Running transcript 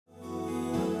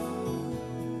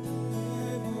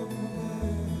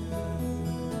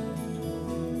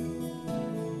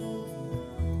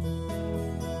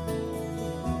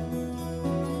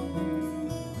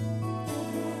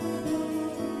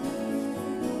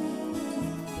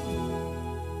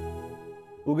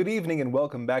Well, good evening and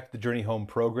welcome back to the Journey Home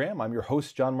program. I'm your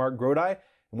host, John Mark Grodi.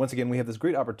 And once again, we have this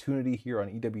great opportunity here on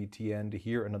EWTN to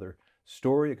hear another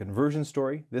story, a conversion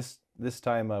story. This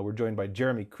time we're joined by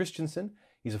Jeremy Christiansen.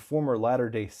 He's a former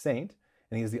Latter-day Saint,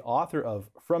 and he is the author of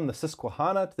From the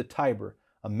Susquehanna to the Tiber,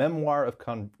 a memoir of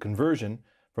conversion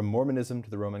from Mormonism to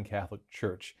the Roman Catholic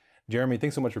Church. Jeremy,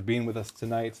 thanks so much for being with us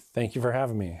tonight. Thank you for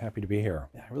having me. Happy to be here.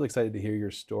 Yeah, really excited to hear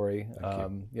your story.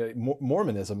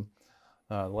 Mormonism,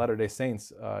 the Latter-day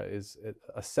Saints, is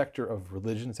a sector of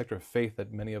religion, a sector of faith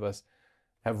that many of us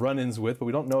have run-ins with, but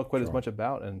we don't know quite as much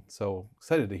about. And so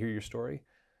excited to hear your story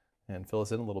and fill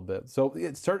us in a little bit. So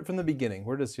start from the beginning.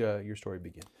 Where does your story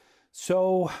begin?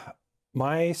 So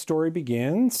my story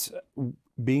begins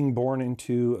being born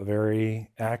into a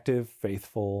very active,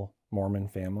 faithful Mormon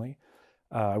family.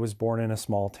 I was born in a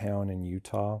small town in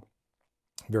Utah,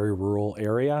 very rural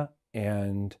area,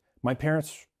 and my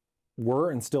parents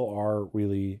were and still are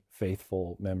really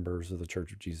faithful members of the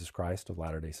Church of Jesus Christ of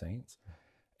Latter-day Saints.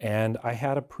 And I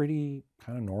had a pretty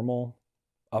kind of normal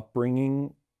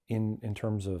upbringing in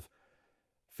terms of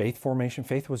faith formation.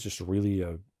 Faith was just really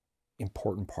an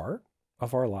important part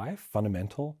of our life,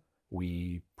 fundamental.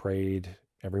 We prayed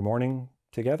every morning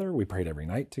together. We prayed every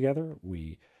night together.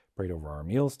 We prayed over our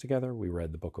meals together. We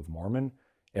read the Book of Mormon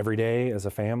every day as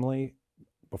a family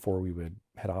before we would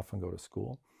head off and go to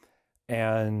school.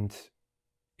 And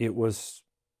it was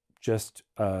just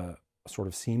a sort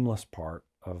of seamless part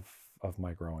of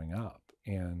my growing up.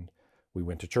 And we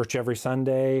went to church every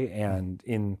Sunday. And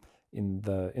in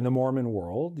the Mormon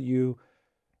world, you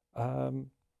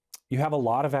have a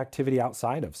lot of activity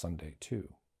outside of Sunday too,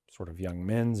 sort of young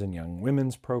men's and young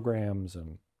women's programs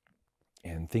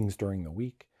and things during the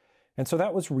week. And so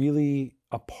that was really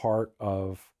a part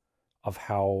of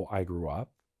how I grew up.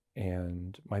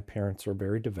 And my parents are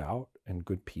very devout and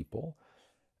good people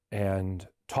and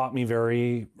taught me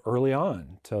very early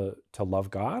on to love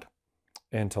God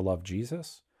and to love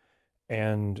Jesus,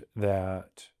 and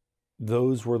that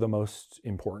those were the most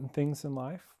important things in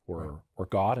life were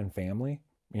God and family.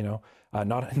 You know,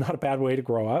 not a bad way to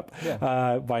grow up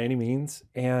by any means.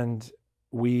 And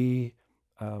we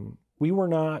were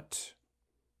not,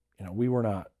 we were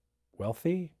not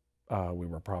wealthy. We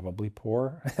were probably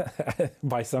poor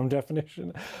by some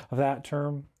definition of that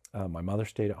term. My mother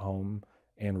stayed at home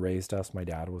and raised us. My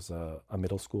dad was a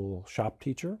middle school shop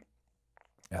teacher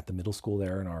at the middle school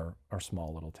there in our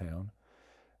small little town.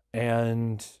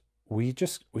 And we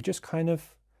just kind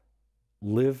of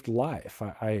lived life.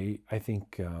 I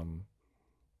think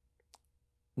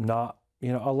not,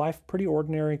 a life pretty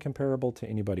ordinary, comparable to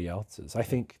anybody else's. I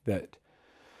think that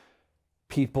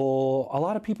a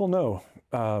lot of people know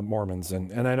Mormons,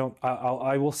 and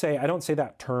I will say, I don't say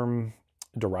that term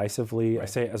derisively. I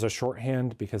say it as a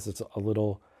shorthand because it's a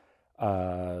little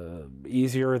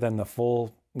easier than the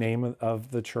full name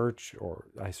of the church, or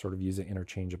I sort of use it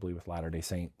interchangeably with Latter-day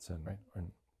Saints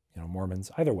and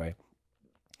Mormons, either way.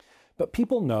 But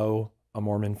people know a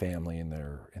Mormon family in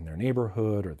their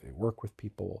neighborhood, or they work with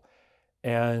people.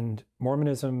 And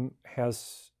Mormonism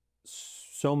has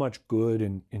so much good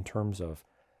in terms of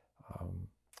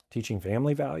teaching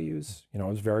family values. I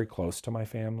was very close to my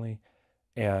family,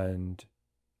 and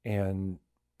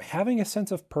having a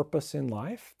sense of purpose in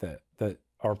life, that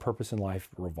our purpose in life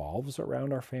revolves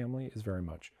around our family, is very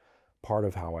much part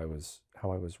of how I was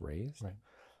raised. Right.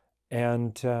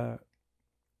 And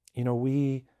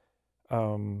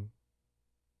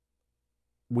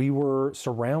we were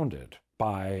surrounded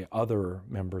by other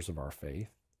members of our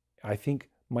faith. I think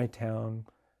my town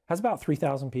has about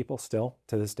 3,000 people still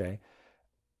to this day.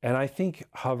 And I think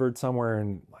hovered somewhere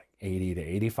in like 80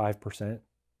 to 85%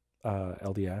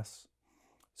 LDS.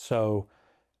 So,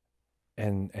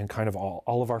 and kind of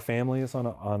all of our families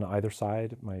on either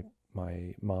side, my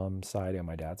mom's side and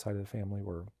my dad's side of the family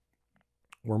were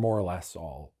more or less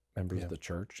all members of the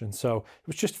church. And so it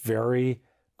was just very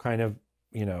kind of,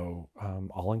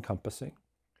 all-encompassing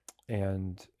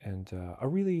and a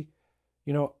really,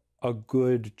 a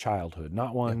good childhood,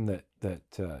 not one that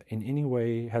in any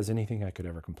way has anything I could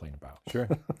ever complain about. Sure.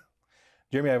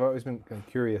 Jeremy, I've always been kind of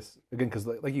curious, again, because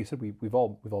like you said, we've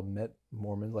all met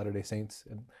Mormons, Latter-day Saints,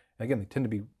 and again, they tend to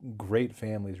be great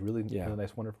families, really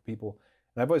nice, wonderful people.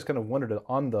 And I've always kind of wondered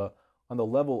on the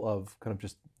level of kind of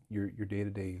just your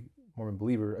day-to-day Mormon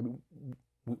believer. I mean,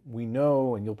 we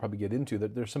know, and you'll probably get into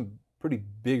that, there's some pretty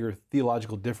bigger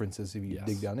theological differences if you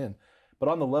dig down in. But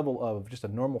on the level of just a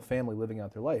normal family living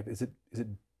out their life,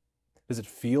 does it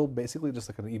feel basically just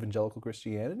like an evangelical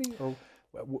Christianity, or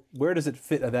where does it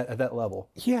fit at that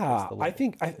level? Yeah, I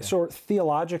think sort of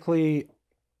theologically,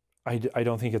 I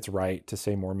don't think it's right to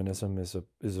say Mormonism is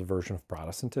a version of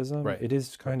Protestantism. Right. It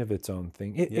is kind of its own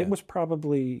thing. It Yeah. it was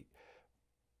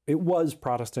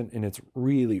Protestant in its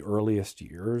really earliest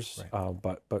years, Right.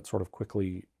 but sort of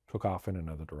quickly took off in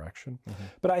another direction. Mm-hmm.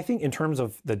 But I think in terms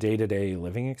of the day-to-day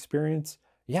living experience,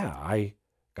 yeah, I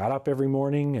got up every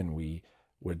morning and we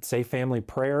would say family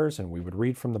prayers and we would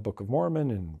read from the Book of Mormon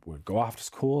and would go off to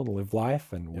school and live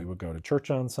life, and we would go to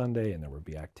church on Sunday, and there would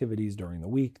be activities during the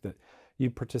week that you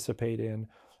participate in.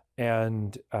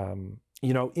 And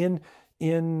you know, in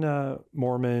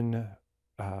Mormon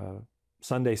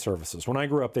Sunday services, when I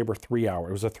grew up, they were 3 hours.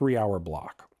 It was a 3-hour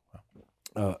block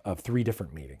of 3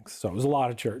 different meetings, so it was a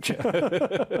lot of church.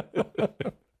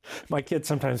 My kids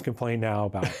sometimes complain now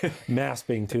about Mass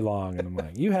being too long, and I'm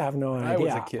like, you have no idea. I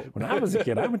was a kid. When I was a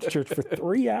kid, I went to church for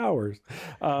 3 hours.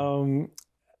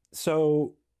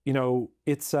 So, you know,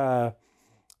 it's the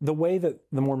way that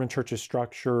the Mormon Church is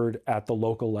structured at the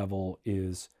local level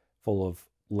is full of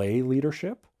lay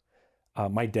leadership.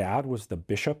 My dad was the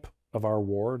bishop of our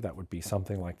ward. That would be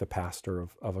something like the pastor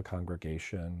of a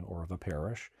congregation or of a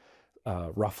parish,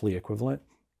 roughly equivalent.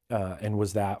 And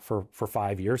was that for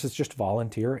 5 years. It's just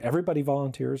volunteer. Everybody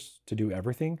volunteers to do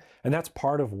everything. And that's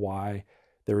part of why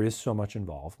there is so much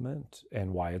involvement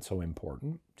and why it's so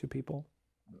important to people.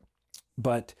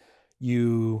 But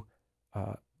you,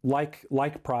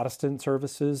 like Protestant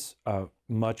services,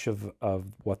 much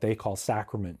of what they call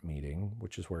sacrament meeting,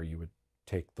 which is where you would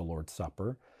take the Lord's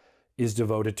Supper, is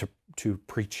devoted to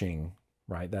preaching,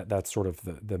 right? That's sort of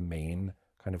the main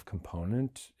kind of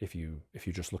component if you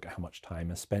just look at how much time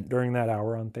is spent during that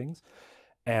hour on things.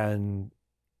 And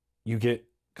you get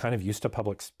kind of used to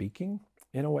public speaking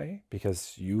in a way,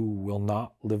 because you will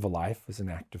not live a life as an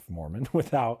active Mormon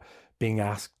without being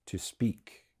asked to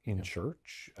speak in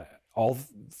church, all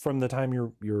from the time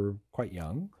you're quite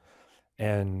young.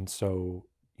 And so,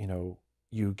 you know,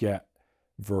 you get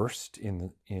versed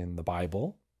in the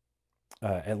Bible,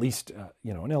 at least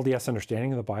you know, an LDS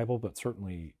understanding of the Bible, but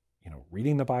certainly, you know,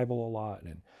 reading the Bible a lot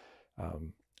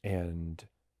and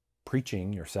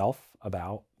preaching yourself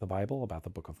about the Bible, about the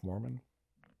Book of Mormon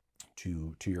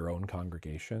to your own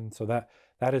congregation. So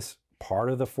that is part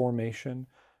of the formation.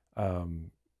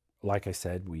 Like I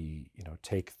said, we, you know,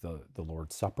 take the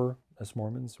Lord's Supper as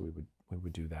Mormons. We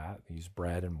would do that. We use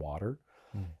bread and water.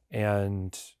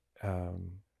 And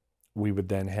we would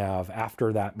then have,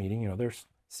 after that meeting, you know, there's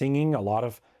singing. A lot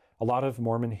of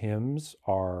Mormon hymns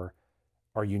are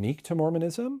unique to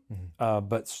Mormonism,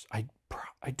 but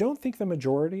I don't think the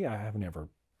majority, I have never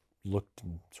looked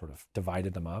and sort of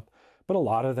divided them up, but a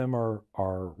lot of them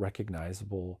are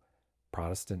recognizable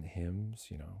Protestant hymns.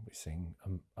 You know, we sing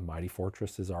 "A Mighty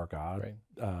Fortress is Our God,"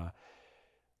 right.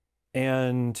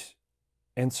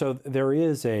 And so there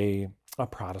is a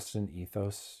Protestant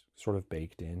ethos sort of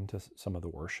baked into some of the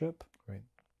worship, right,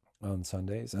 on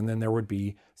Sundays, and then there would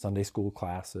be Sunday school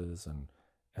classes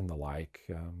and the like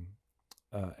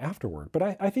afterward.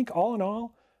 But I think all in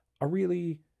all, a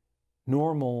really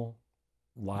normal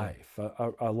life,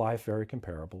 a life very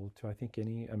comparable to, I think,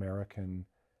 any American,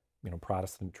 you know,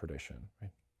 Protestant tradition.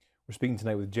 Right? We're speaking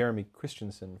tonight with Jeremy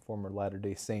Christiansen, former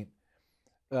Latter-day Saint.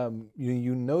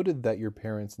 You noted that your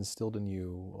parents instilled in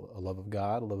you a love of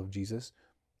God, a love of Jesus.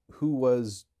 Who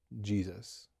was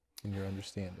Jesus in your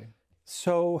understanding?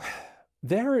 So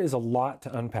there is a lot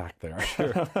to unpack there.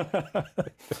 Sure.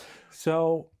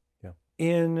 So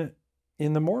in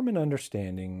the Mormon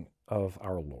understanding of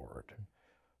our Lord,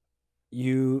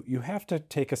 you have to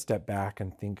take a step back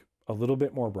and think a little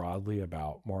bit more broadly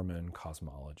about Mormon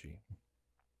cosmology,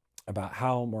 about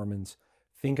how Mormons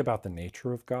think about the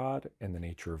nature of God and the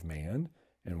nature of man,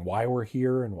 and why we're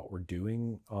here and what we're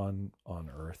doing on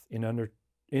earth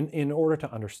in order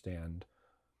to understand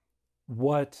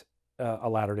what a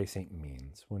Latter-day Saint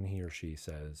means when he or she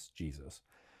says Jesus.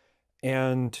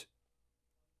 And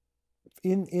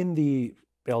in the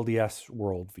LDS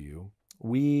worldview,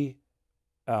 we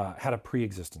had a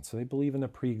pre-existence. So they believe in the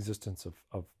pre-existence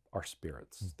of our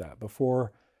spirits, that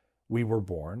before we were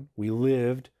born, we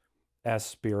lived as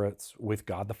spirits with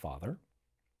God the Father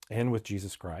and with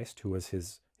Jesus Christ, who was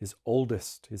his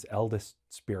eldest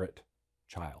spirit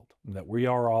child, and that we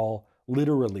are all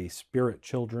literally spirit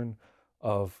children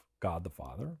of God the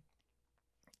Father,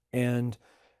 and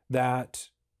that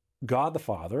God the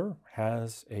Father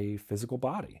has a physical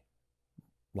body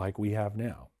like we have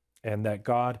now, and that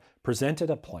God presented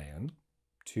a plan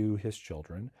to his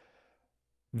children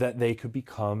that they could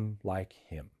become like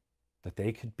him, that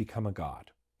they could become a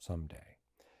God someday.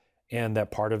 And that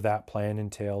part of that plan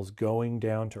entails going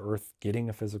down to earth, getting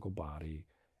a physical body,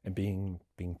 and being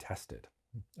tested,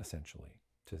 essentially,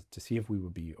 to see if we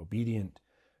would be obedient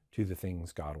to the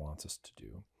things God wants us to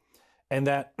do. And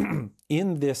that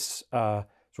in this sort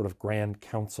of grand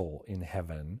council in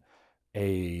heaven,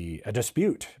 a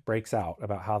dispute breaks out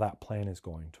about how that plan is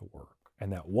going to work.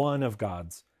 And that one of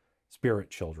God's spirit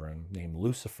children, named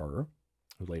Lucifer,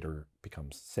 who later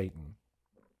becomes Satan,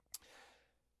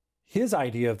 his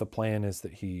idea of the plan is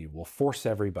that he will force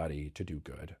everybody to do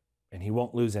good, and he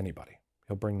won't lose anybody.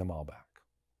 He'll bring them all back.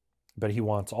 But he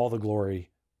wants all the glory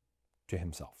to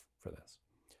himself for this.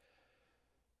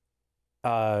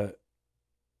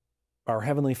 Our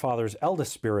Heavenly Father's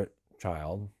eldest spirit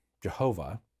child,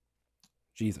 Jehovah,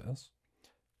 Jesus,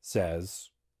 says,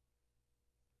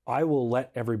 I will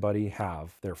let everybody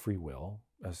have their free will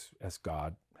as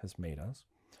God has made us,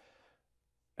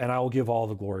 and I will give all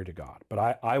the glory to God,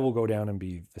 but I will go down and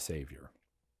be the Savior.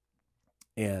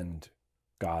 And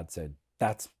God said,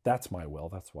 that's my will.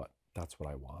 That's what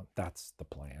I want. That's the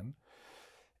plan.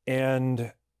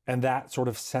 And that sort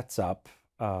of sets up,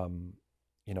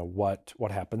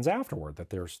 what happens afterward,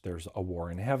 that there's a war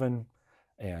in heaven,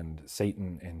 and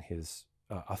Satan and his,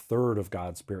 a third of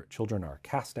God's spirit children are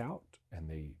cast out, and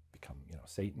they become,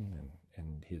 Satan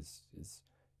and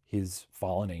his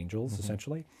fallen angels,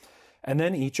 essentially. And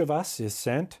then each of us is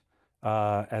sent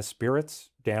as spirits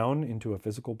down into a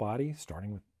physical body,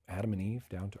 starting with Adam and Eve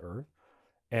down to earth.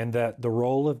 And that the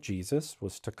role of Jesus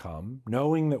was to come,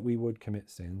 knowing that we would commit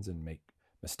sins and make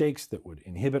mistakes that would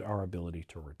inhibit our ability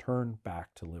to return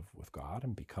back to live with God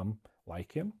and become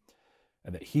like him.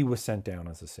 And that he was sent down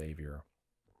as a Savior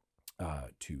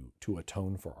to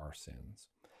atone for our sins.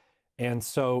 And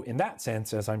so in that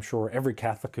sense, as I'm sure every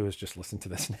Catholic who has just listened to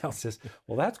this now says,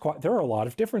 well, there are a lot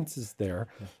of differences there.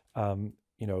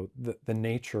 The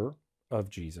nature of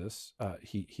Jesus,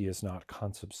 he is not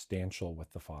consubstantial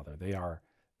with the Father.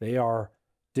 They are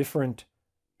different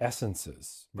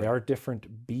essences. They are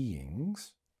different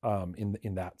beings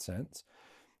in that sense,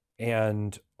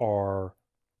 and are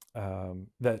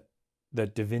that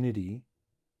divinity,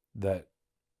 that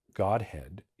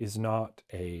Godhead is not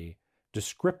a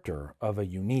descriptor of a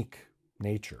unique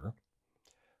nature,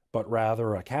 but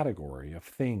rather a category of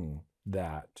thing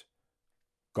that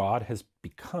God has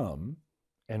become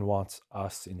and wants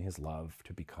us in his love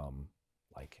to become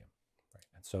like him. Right?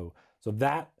 And so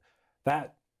that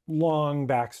long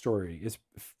backstory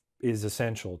is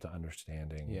essential to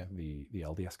understanding the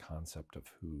LDS concept of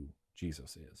who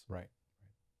Jesus is. Right.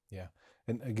 Yeah.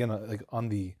 And again, like on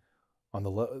the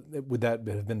would that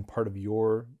have been part of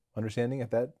your understanding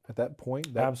at that point?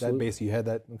 Absolutely. That base you had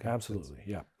that? Okay. Absolutely.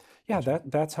 Yeah.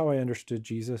 That's how I understood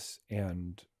Jesus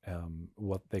and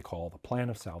what they call the plan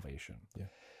of salvation. Yeah.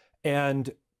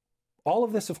 And all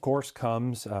of this, of course,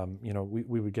 comes,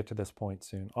 we would get to this point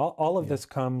soon. All of this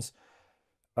comes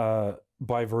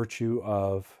by virtue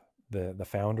of the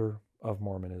founder of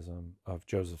Mormonism, of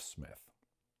Joseph Smith,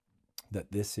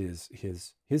 that this is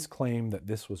his claim that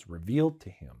this was revealed to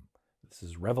him. This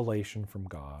is revelation from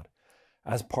God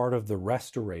as part of the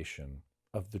restoration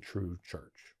of the true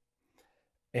church.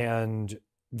 And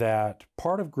that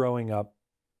part of growing up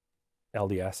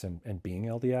LDS and being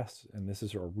LDS, and this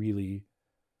is a really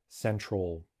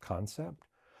central concept,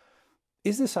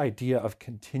 is this idea of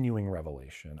continuing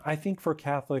revelation. I think for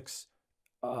Catholics,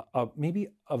 maybe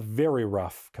a very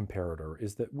rough comparator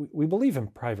is that we believe in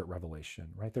private revelation,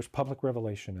 right? There's public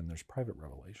revelation and there's private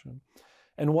revelation.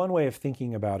 And one way of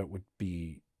thinking about it would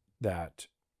be that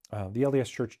the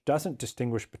LDS Church doesn't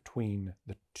distinguish between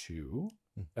the two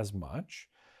as much,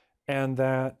 and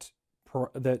that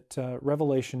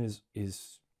revelation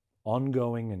is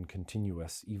ongoing and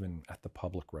continuous even at the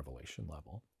public revelation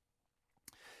level.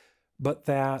 But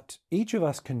that each of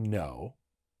us can know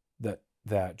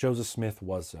that Joseph Smith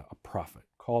was a prophet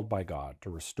called by God to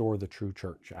restore the true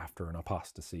church after an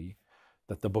apostasy,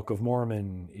 that the Book of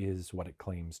Mormon is what it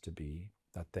claims to be,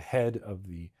 that the head of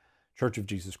the Church of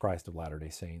Jesus Christ of Latter-day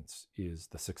Saints is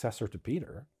the successor to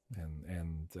Peter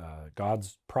and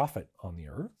God's prophet on the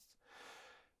earth,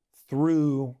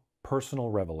 through personal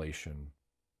revelation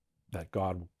that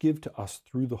God will give to us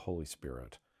through the Holy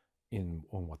Spirit in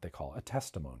what they call a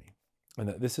testimony. And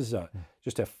that this is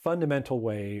just a fundamental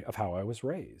way of how I was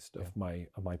raised, of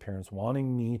my parents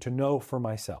wanting me to know for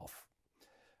myself.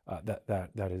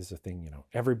 That is a thing,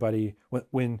 everybody,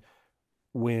 when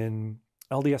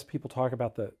LDS people talk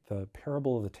about the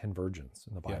parable of the 10 virgins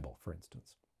in the Bible, for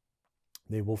instance,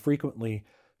 they will frequently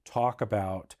talk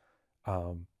about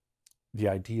the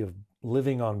idea of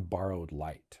living on borrowed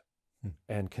light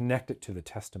and connect it to the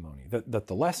testimony. That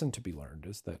the lesson to be learned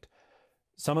is that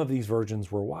some of these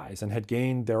virgins were wise and had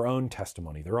gained their own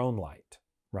testimony, their own light,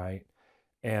 right?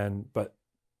 But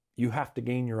you have to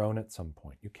gain your own at some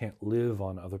point. You can't live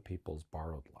on other people's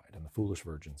borrowed light. And the foolish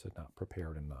virgins had not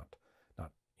prepared and not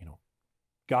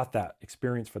got that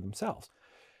experience for themselves.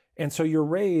 And so you're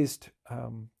raised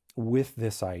with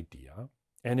this idea,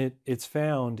 and it's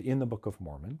found in the Book of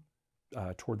Mormon.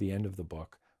 Toward the end of the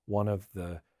book, one of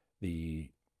the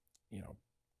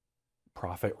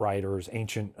prophet writers,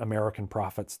 ancient American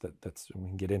prophets, that's we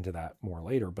can get into that more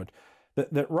later, but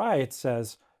that writes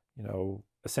says,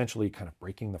 essentially kind of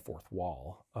breaking the fourth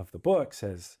wall of the book,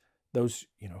 says those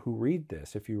who read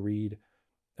this, if you read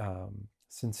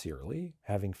sincerely,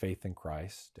 having faith in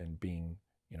Christ and being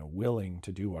willing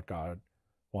to do what God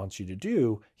wants you to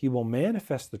do, he will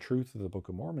manifest the truth of the Book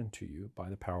of Mormon to you by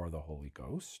the power of the Holy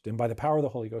Ghost. And by the power of the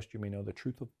Holy Ghost, you may know the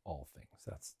truth of all things.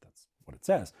 That's what it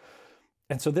says.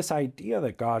 And so this idea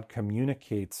that God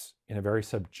communicates in a very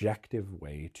subjective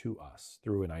way to us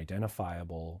through an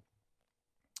identifiable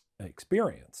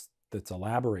experience that's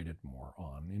elaborated more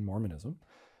on in Mormonism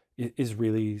is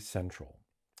really central.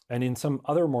 And in some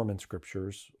other Mormon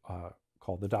scriptures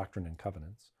called the Doctrine and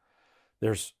Covenants,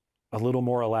 there's a little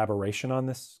more elaboration on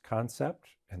this concept,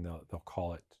 and they'll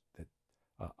call it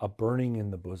a burning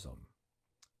in the bosom.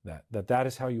 That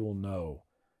is how you will know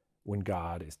when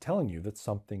God is telling you that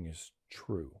something is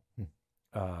true.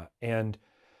 And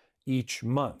each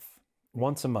month,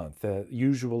 once a month,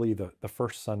 usually the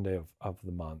first Sunday of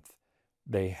the month,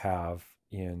 they have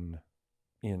in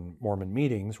Mormon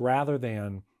meetings, rather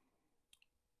than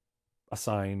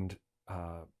assigned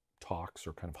talks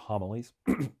or kind of homilies,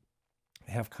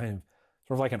 they have kind of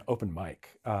sort of like an open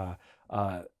mic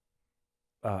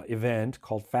event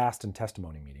called Fast and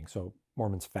Testimony Meeting. So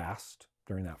Mormons fast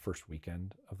during that first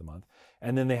weekend of the month.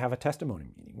 And then they have a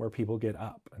testimony meeting where people get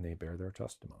up and they bear their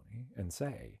testimony and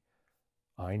say,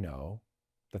 I know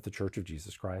that the Church of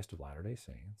Jesus Christ of Latter-day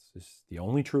Saints is the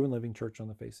only true and living church on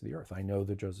the face of the earth. I know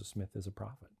that Joseph Smith is a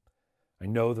prophet. I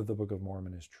know that the Book of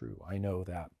Mormon is true. I know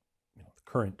that the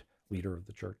current leader of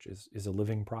the church is a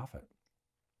living prophet.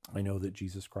 I know that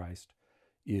Jesus Christ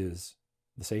is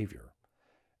the Savior.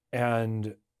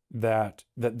 And that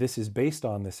this is based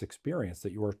on this experience,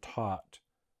 that you are taught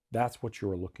that's what you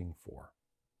are looking for.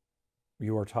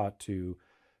 You are taught to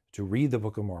read the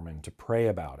Book of Mormon, to pray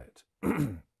about it,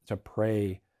 to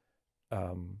pray,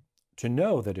 to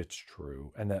know that it's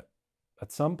true, and that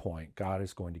at some point God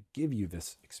is going to give you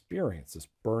this experience, this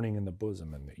burning in the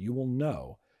bosom, and that you will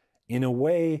know in a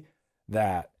way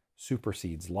that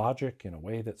supersedes logic, in a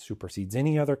way that supersedes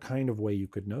any other kind of way you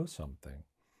could know something,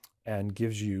 and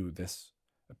gives you this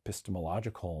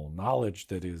epistemological knowledge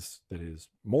that is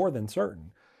more than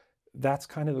certain. That's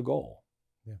kind of the goal.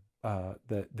 Yeah.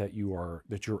 That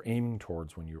you're aiming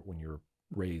towards when you're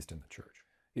raised in the church.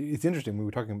 It's interesting. We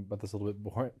were talking about this a little bit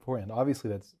beforehand. Obviously,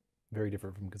 that's very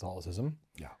different from Catholicism.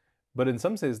 Yeah. But in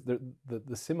some sense,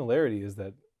 the similarity is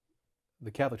that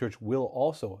the Catholic Church will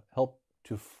also help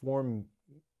to form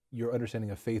your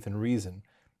understanding of faith and reason,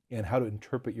 and how to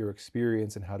interpret your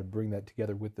experience and how to bring that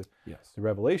together with the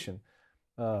revelation.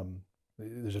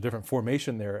 There's a different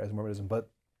formation there as Mormonism, but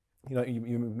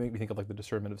you make me think of like the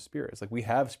discernment of spirits. Like we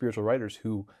have spiritual writers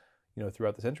who,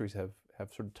 throughout the centuries have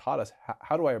sort of taught us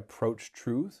how do I approach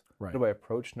truth? Right. How do I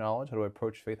approach knowledge? How do I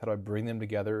approach faith? How do I bring them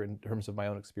together in terms of my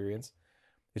own experience?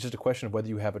 It's just a question of whether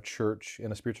you have a church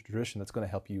and a spiritual tradition that's going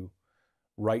to help you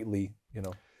rightly,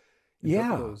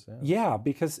 Yeah,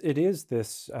 because it is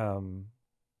this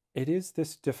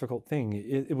difficult thing.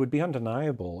 It would be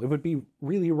undeniable. It would be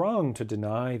really wrong to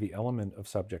deny the element of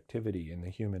subjectivity in the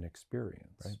human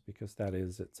experience, right? Because that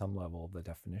is at some level the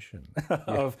definition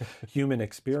of human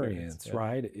experience,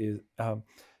 right?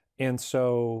 And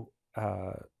so,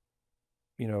 I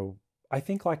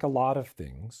think like a lot of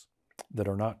things that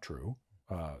are not true,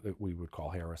 that we would call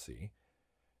heresy,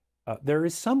 there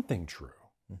is something true,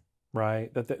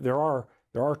 right? That there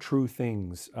are true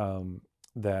things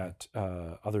that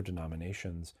other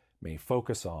denominations may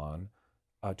focus on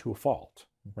to a fault,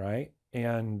 right?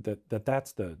 And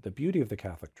that's the beauty of the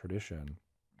Catholic tradition,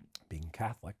 being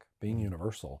Catholic, being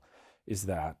universal, is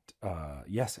that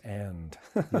yes and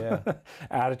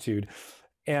attitude.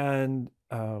 And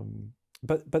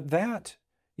but that,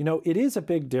 it is a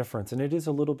big difference, and it is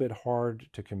a little bit hard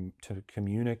to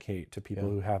communicate to people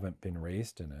who haven't been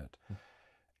raised in it.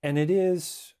 And it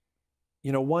is,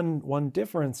 one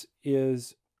difference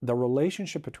is the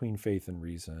relationship between faith and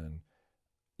reason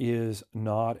is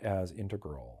not as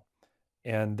integral.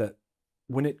 And that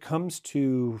when it comes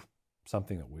to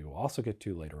something that we will also get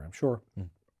to later, I'm sure,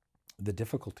 the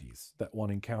difficulties that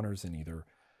one encounters in either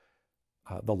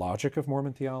the logic of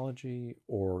Mormon theology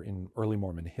or in early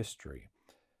Mormon history,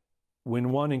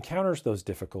 when one encounters those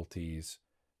difficulties,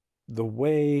 the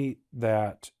way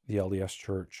that the LDS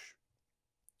Church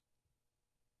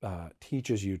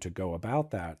teaches you to go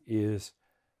about that is,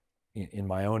 in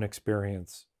my own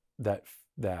experience, that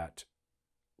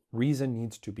reason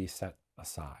needs to be set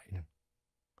aside.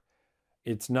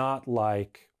 It's not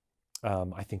like,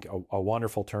 I think a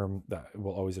wonderful term that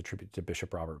we'll always attribute to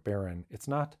Bishop Robert Barron, it's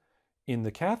not, in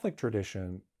the Catholic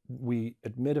tradition, we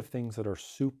admit of things that are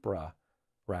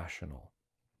supra-rational,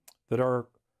 that are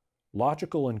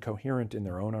logical and coherent in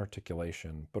their own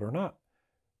articulation, but are not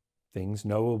things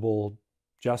knowable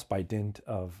just by dint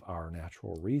of our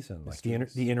natural reason, like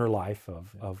the inner life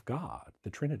of God, the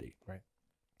Trinity. Right.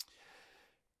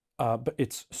 But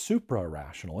it's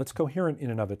supra-rational. It's coherent in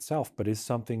and of itself, but is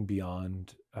something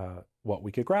beyond what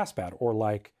we could grasp at. Or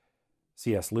like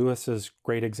C.S. Lewis's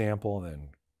great example, and then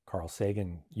Carl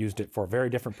Sagan used it for very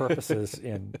different purposes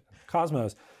in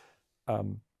Cosmos.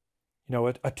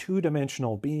 A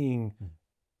two-dimensional being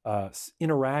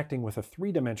interacting with a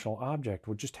three-dimensional object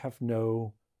would just have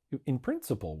no, in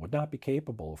principle, would not be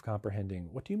capable of comprehending,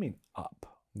 what do you mean up?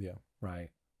 Yeah. Right?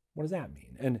 What does that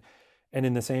mean? And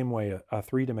in the same way, a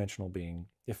three-dimensional being,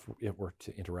 if it were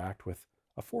to interact with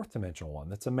a fourth-dimensional one,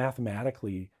 that's a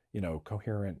mathematically,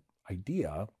 coherent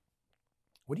idea.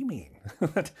 What do you mean?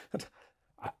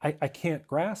 I can't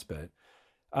grasp it.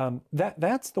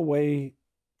 That's the way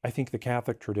I think the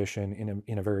Catholic tradition,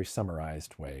 in a very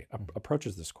summarized way,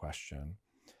 approaches this question.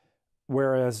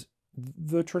 Whereas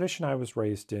the tradition I was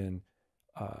raised in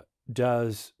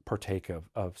does partake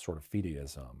of sort of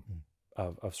fideism,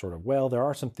 of sort of, well, there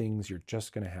are some things you're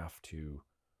just going to have to,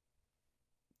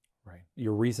 right?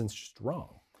 Your reason's just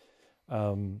wrong.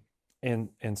 And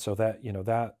so that,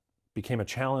 that became a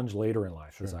challenge later in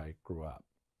life as I grew up.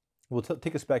 Well,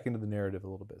 take us back into the narrative a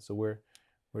little bit. So where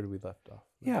did we left off?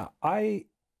 Yeah, I,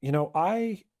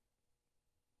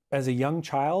 as a young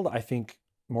child, I think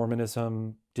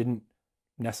Mormonism didn't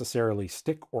necessarily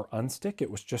stick or unstick.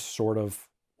 It was just sort of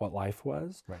what life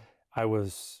was. Right. I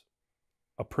was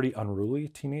a pretty unruly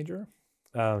teenager,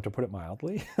 to put it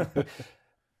mildly.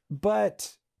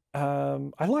 But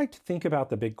I liked to think about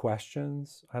the big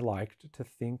questions. I liked to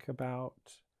think about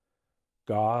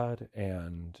God,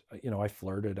 and I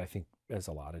flirted, I think, as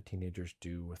a lot of teenagers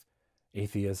do, with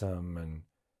atheism,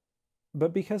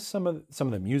 but because some of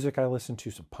the music I listened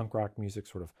to, some punk rock music,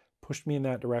 sort of pushed me in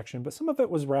that direction, but some of it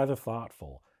was rather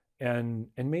thoughtful and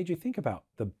made you think about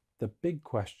the big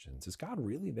questions. Is God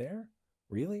really there?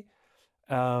 Really?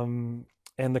 And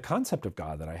the concept of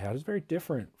God that I had is very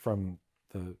different from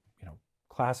the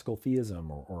classical theism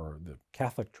or the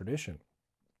Catholic tradition.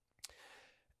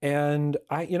 And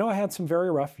I had some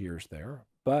very rough years there,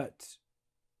 but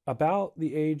about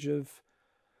the age of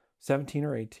 17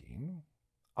 or 18,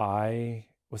 I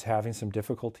was having some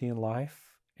difficulty in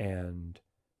life, and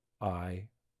I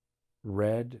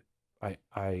read,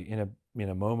 in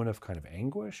a moment of kind of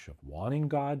anguish, of wanting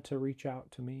God to reach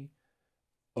out to me,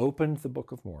 opened the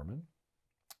Book of Mormon,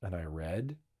 and I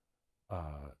read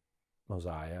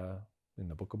Mosiah, in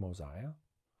the Book of Mosiah,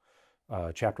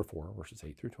 chapter 4, verses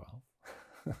 8 through 12.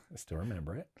 I still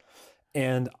remember it.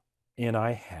 And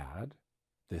I had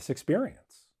this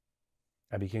experience.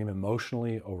 I became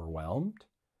emotionally overwhelmed,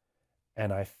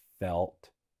 and I felt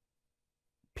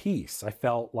peace. I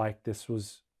felt like this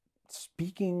was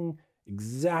speaking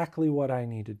exactly what I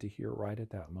needed to hear right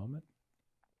at that moment.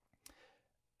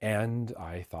 And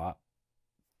I thought,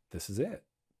 this is it.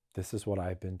 This is what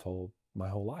I've been told my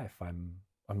whole life. I'm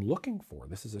looking for.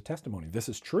 This is a testimony. This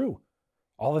is true.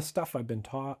 All this stuff I've been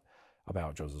taught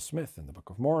about Joseph Smith and the Book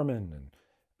of Mormon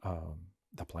and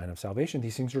the plan of salvation,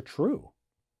 these things are true.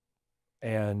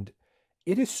 And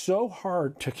it is so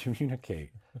hard to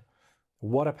communicate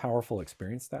what a powerful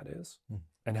experience that is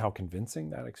and how convincing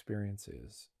that experience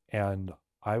is. And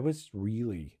I was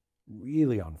really,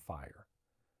 really on fire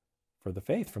for the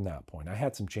faith from that point. I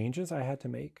had some changes I had to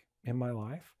make in my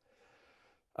life,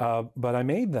 but I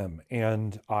made them,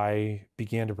 and I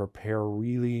began to prepare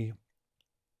really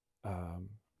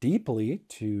deeply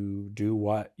to do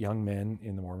what young men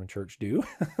in the Mormon Church do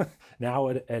now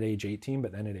at age 18,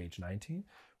 but then at age 19,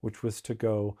 which was to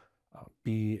go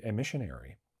be a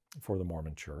missionary for the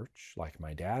Mormon Church, like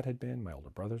my dad had been, my older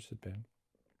brothers had been.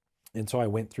 And so I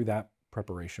went through that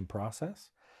preparation process.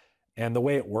 And the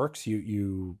way it works,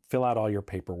 you fill out all your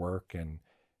paperwork and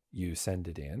you send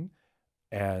it in,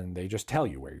 and they just tell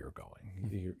you where you're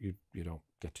going. You don't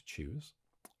get to choose.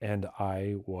 And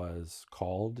I was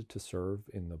called to serve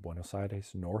in the Buenos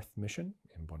Aires North Mission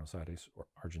in Buenos Aires,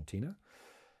 Argentina,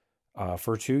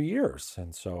 for 2 years.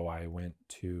 And so I went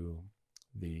to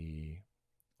the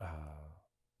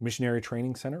Missionary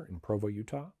Training Center in Provo,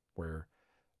 Utah, where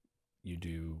you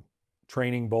do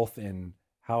training both in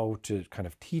how to kind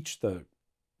of teach the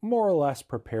more or less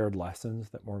prepared lessons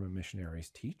that Mormon missionaries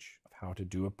teach, of how to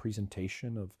do a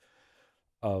presentation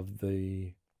of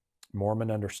the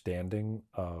Mormon understanding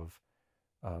of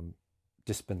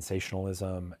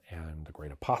dispensationalism and the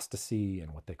great apostasy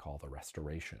and what they call the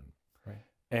restoration. Right.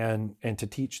 And to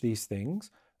teach these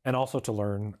things, and also to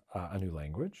learn a new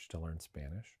language, to learn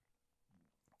Spanish.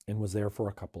 And was there for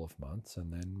a couple of months,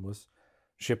 and then was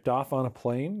shipped off on a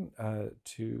plane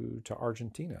to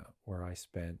Argentina, where I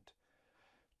spent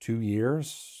 2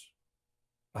 years.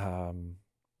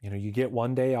 You get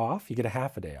one day off, you get a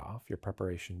half a day off, your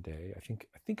preparation day. I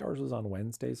think ours was on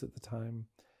Wednesdays at the time.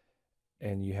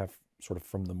 And you have sort of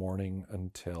from the morning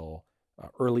until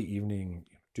early evening,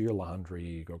 do your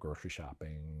laundry, go grocery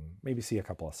shopping, maybe see a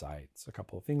couple of sites, a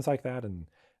couple of things like that. And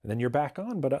then you're back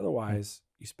on. But otherwise,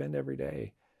 you spend every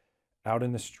day out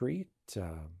in the street,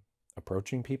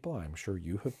 approaching people. I'm sure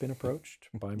you have been approached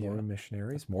by Mormon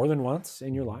missionaries more than once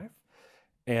in your life.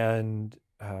 And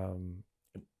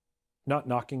not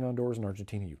knocking on doors in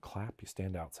Argentina, you clap, you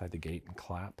stand outside the gate and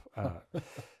clap.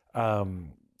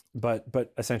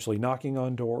 But essentially knocking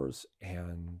on doors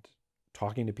and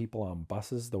talking to people on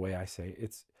buses, the way I say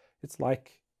it's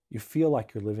like you feel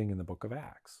like you're living in the book of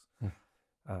Acts.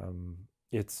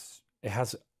 It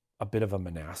has a bit of a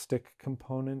monastic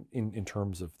component in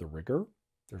terms of the rigor.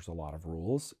 There's a lot of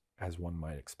rules, as one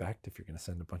might expect if you're going to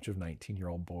send a bunch of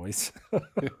 19-year-old boys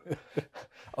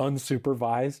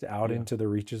unsupervised out into the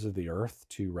reaches of the earth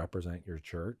to represent your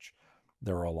church.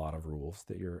 There are a lot of rules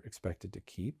that you're expected to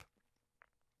keep.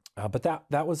 But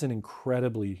that was an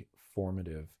incredibly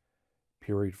formative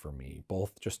period for me,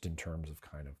 both just in terms of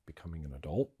kind of becoming an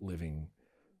adult,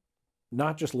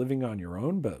 not just living on your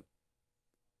own, but,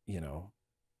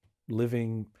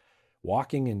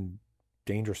 walking in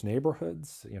dangerous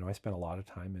neighborhoods. I spent a lot of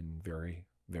time in very,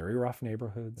 very rough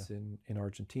neighborhoods in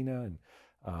Argentina,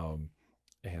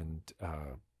 and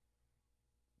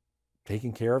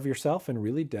taking care of yourself and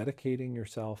really dedicating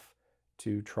yourself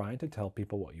to trying to tell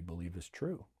people what you believe is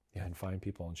true. And find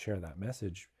people and share that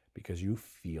message because you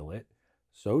feel it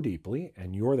so deeply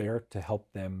and you're there to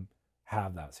help them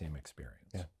have that same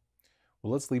experience. Yeah.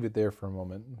 Well, let's leave it there for a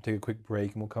moment. We'll take a quick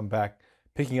break and we'll come back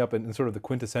picking up in sort of the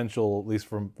quintessential, at least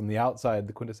from the outside,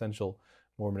 the quintessential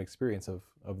Mormon experience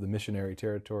of the missionary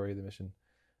territory, the mission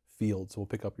field. So we'll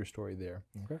pick up your story there.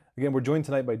 Okay. Again, we're joined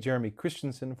tonight by Jeremy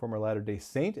Christiansen, former Latter-day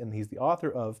Saint, and he's the author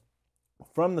of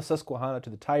From the Susquehanna to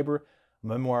the Tiber, a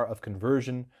memoir of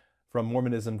conversion from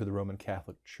Mormonism to the Roman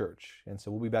Catholic Church. And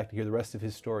so we'll be back to hear the rest of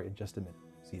his story in just a minute.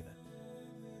 See you then.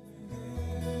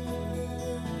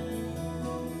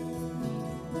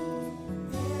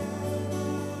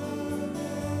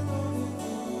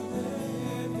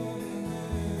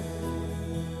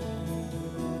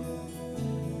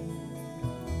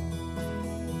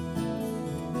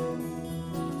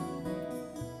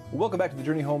 Welcome back to the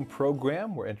Journey Home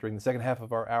program. We're entering the second half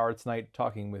of our hour tonight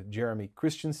talking with Jeremy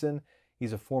Christiansen.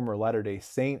 He's a former Latter-day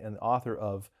Saint and the author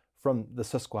of From the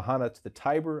Susquehanna to the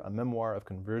Tiber, a memoir of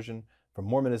conversion from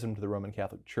Mormonism to the Roman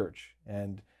Catholic Church.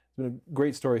 And it's been a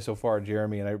great story so far,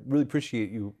 Jeremy, and I really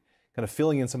appreciate you kind of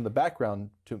filling in some of the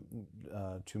background to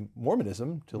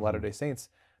Mormonism, to Latter-day Saints,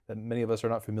 that many of us are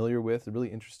not familiar with. It's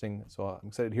really interesting, so I'm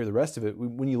excited to hear the rest of it.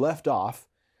 When you left off,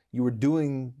 you were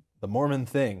doing the Mormon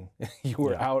thing. You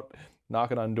were out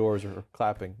knocking on doors or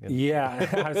clapping. I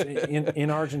was in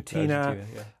Argentina,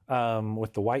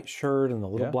 with the white shirt and the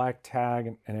little black tag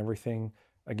and everything.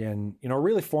 Again, a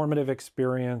really formative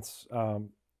experience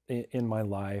in my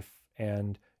life,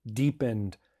 and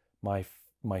deepened my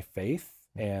faith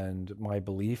and my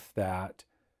belief that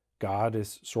God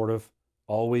is sort of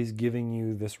always giving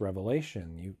you this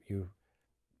revelation. You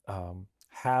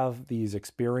have these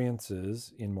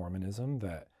experiences in Mormonism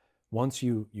that once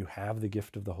you have the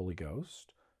gift of the Holy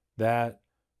Ghost, that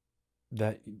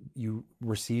you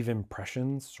receive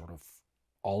impressions sort of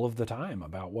all of the time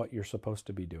about what you're supposed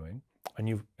to be doing, and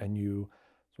you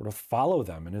sort of follow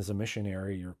them. And as a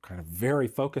missionary, you're kind of very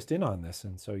focused in on this,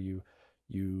 and so you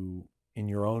in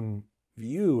your own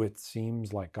view, it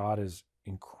seems like God is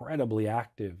incredibly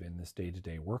active in this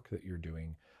day-to-day work that you're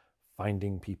doing,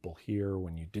 finding people here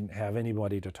when you didn't have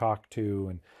anybody to talk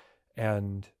to,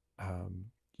 and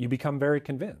you become very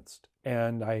convinced.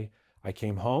 And I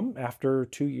came home after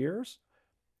 2 years,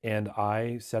 and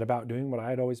I set about doing what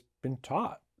I had always been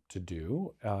taught to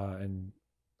do, and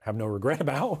have no regret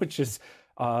about, which is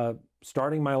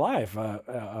starting my life,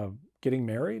 getting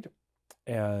married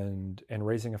and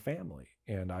raising a family.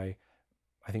 And I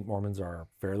think Mormons are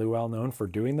fairly well known for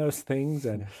doing those things.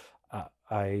 And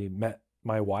I met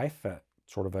my wife at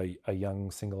sort of a young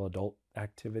single adult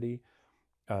activity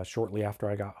shortly after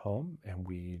I got home, and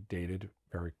we dated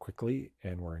very quickly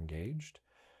and were engaged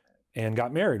and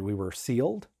got married. We were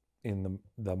sealed in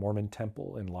the Mormon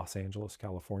temple in Los Angeles,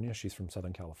 California. She's from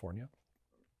Southern California.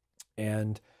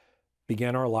 And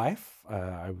began our life.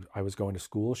 I was going to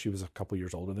school. She was a couple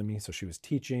years older than me, so she was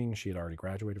teaching. She had already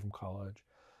graduated from college.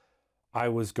 I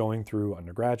was going through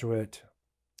undergraduate,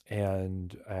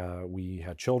 and we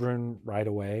had children right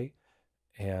away.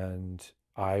 And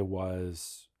I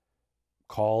was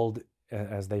called,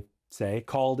 as they say,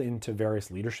 called into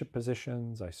various leadership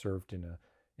positions. I served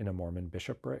in a Mormon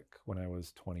bishopric when I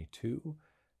was 22,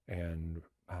 and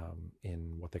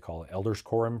in what they call elders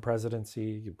quorum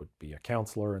presidency. It would be a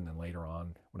counselor, and then later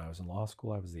on, when I was in law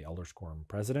school, I was the elders quorum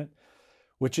president,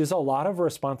 which is a lot of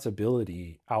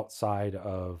responsibility outside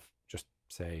of just,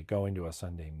 say, going to a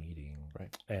Sunday meeting.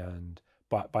 Right.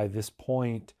 But by this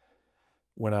point,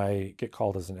 when I get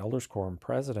called as an elders quorum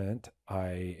president,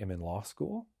 I am in law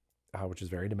school, which is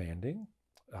very demanding.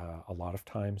 A lot of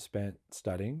time spent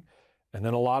studying, and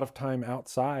then a lot of time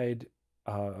outside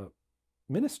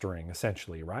ministering,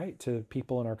 essentially, right, to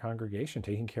people in our congregation,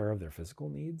 taking care of their physical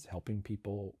needs, helping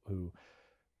people who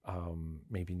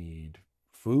maybe need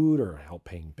food or help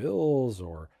paying bills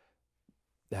or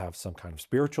have some kind of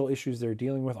spiritual issues they're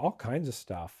dealing with, all kinds of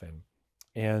stuff.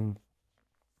 And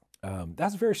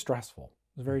that's very stressful.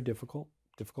 It was a very difficult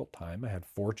time. I had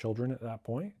 4 children at that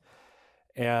point.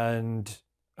 And,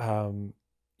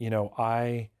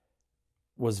 I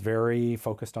was very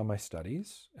focused on my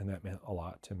studies, and that meant a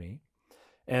lot to me.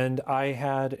 And I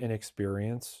had an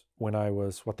experience when I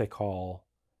was what they call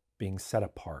being set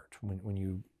apart. When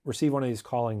you receive one of these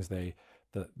callings, the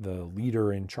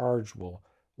leader in charge will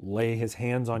lay his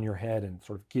hands on your head and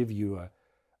sort of give you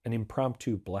an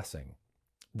impromptu blessing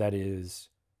that is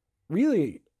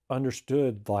really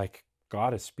understood like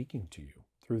God is speaking to you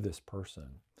through this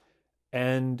person.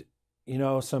 And,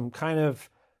 some kind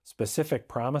of specific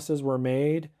promises were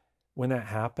made when that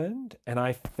happened. And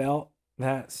I felt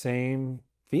that same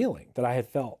feeling that I had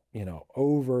felt,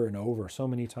 over and over so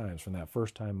many times from that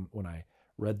first time when I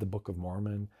read the Book of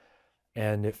Mormon.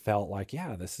 And it felt like,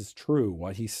 yeah, this is true.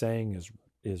 What he's saying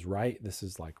is right. This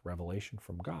is like revelation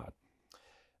from God.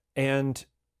 And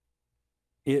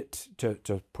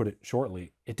to put it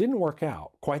shortly, it didn't work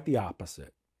out, quite the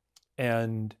opposite.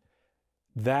 And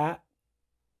that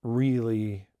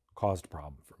really caused a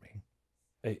problem for me.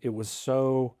 It was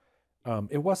so,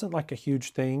 it wasn't like a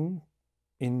huge thing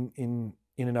in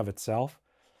and of itself,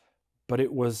 but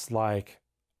it was like,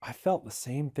 I felt the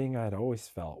same thing I'd always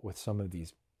felt with some of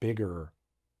these bigger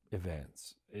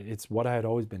events. It's what I had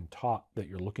always been taught that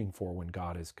you're looking for when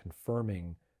God is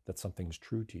confirming that something's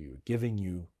true to you, giving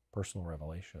you personal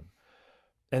revelation.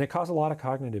 And it caused a lot of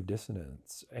cognitive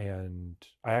dissonance. And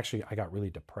I got really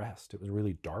depressed. It was a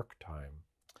really dark time.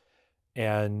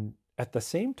 And at the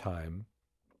same time,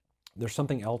 there's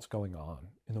something else going on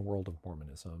in the world of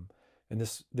Mormonism. And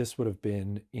this would have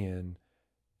been in,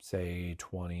 say,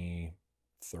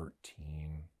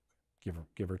 2013,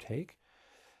 give or take.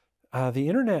 The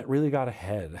internet really got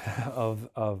ahead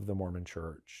of the Mormon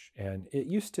Church. And it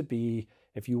used to be,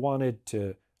 if you wanted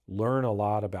to learn a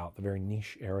lot about the very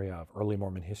niche area of early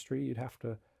Mormon history, you'd have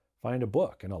to find a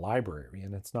book in a library.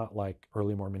 And it's not like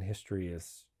early Mormon history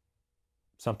is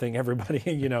something everybody,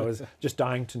 is just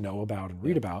dying to know about and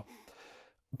read about.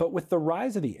 But with the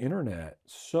rise of the internet,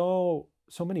 so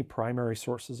many primary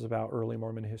sources about early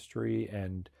Mormon history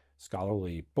and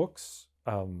scholarly books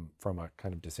from a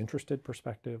kind of disinterested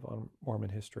perspective on Mormon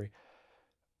history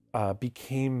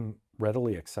became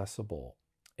readily accessible.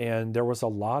 And there was a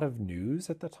lot of news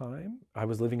at the time. I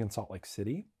was living in Salt Lake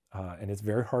City, and it's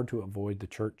very hard to avoid the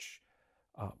church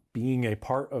being a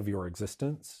part of your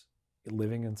existence,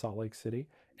 living in Salt Lake City,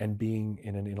 and being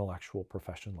in an intellectual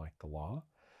profession like the law.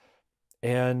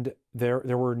 And there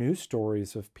were news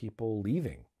stories of people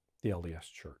leaving the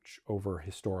LDS Church over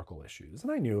historical issues.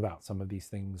 And I knew about some of these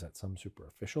things at some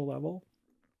superficial level.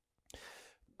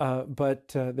 But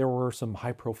there were some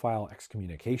high-profile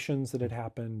excommunications that had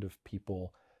happened of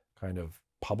people kind of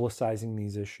publicizing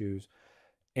these issues.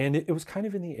 And it was kind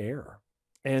of in the air.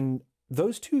 And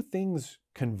those two things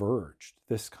converged,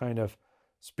 this kind of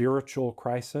spiritual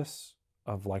crisis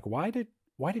of like, why did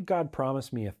God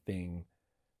promise me a thing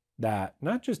that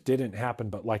not just didn't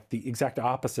happen, but like the exact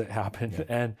opposite happened,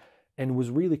 and was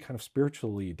really kind of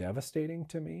spiritually devastating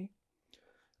to me.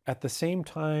 At the same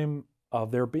time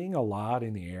of there being a lot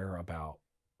in the air about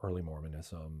early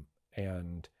Mormonism.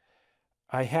 And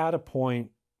I had a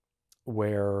point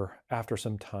where after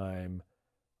some time,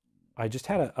 I just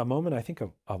had a moment, I think,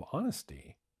 of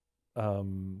honesty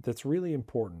that's really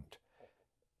important,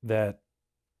 that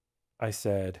I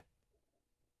said,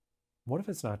 what if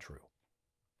it's not true?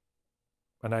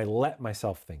 And I let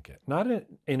myself think it, not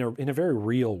in a very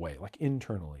real way, like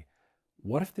internally.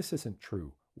 What if this isn't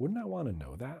true? Wouldn't I want to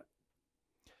know that?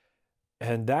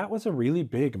 And that was a really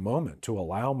big moment to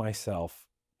allow myself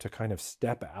to kind of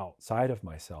step outside of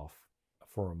myself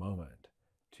for a moment,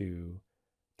 to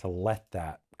let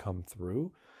that come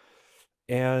through.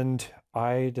 And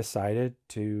I decided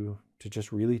to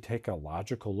just really take a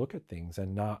logical look at things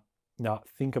and not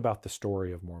think about the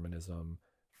story of Mormonism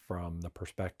from the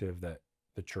perspective that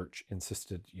the church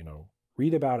insisted,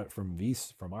 read about it from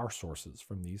our sources,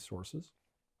 from these sources.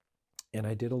 And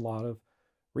I did a lot of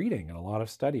reading and a lot of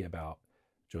study about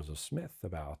Joseph Smith,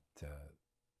 about the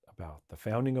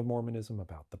founding of Mormonism,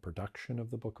 about the production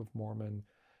of the Book of Mormon,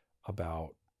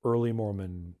 about early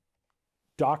Mormon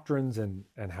doctrines and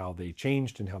how they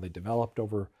changed and how they developed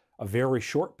over a very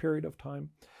short period of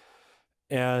time.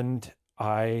 And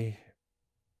I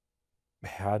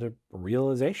had a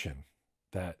realization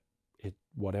that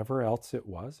whatever else it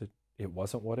was, it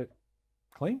wasn't what it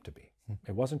claimed to be.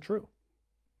 It wasn't true.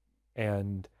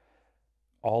 And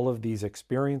all of these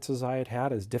experiences I had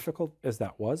had, as difficult as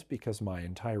that was, because my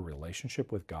entire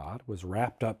relationship with God was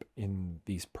wrapped up in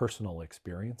these personal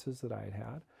experiences that I had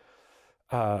had,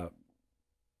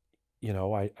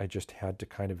 I just had to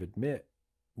kind of admit,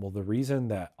 well, the reason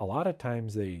that a lot of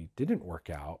times they didn't work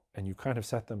out and you kind of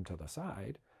set them to the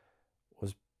side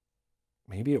was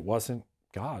maybe it wasn't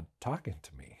God talking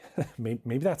to me.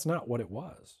 Maybe that's not what it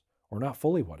was, or not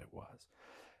fully what it was.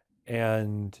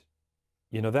 And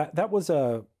that was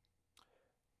I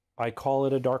call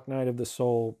it a dark night of the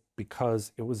soul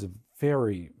because it was a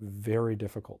very, very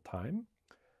difficult time,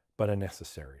 but a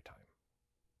necessary time.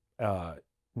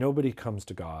 Nobody comes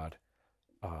to God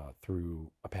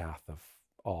through a path of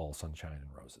all sunshine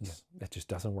and roses. Yeah. It just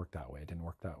doesn't work that way. It didn't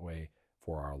work that way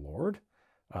for our Lord.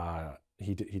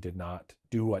 He did not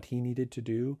do what he needed to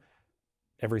do,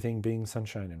 everything being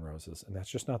sunshine and roses. And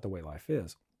that's just not the way life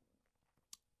is.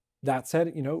 That said,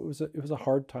 it was a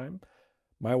hard time.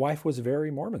 My wife was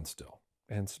very Mormon still,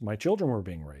 and my children were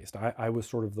being raised. I was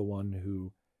sort of the one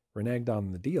who reneged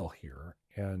on the deal here.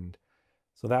 And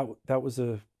so that was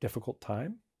a difficult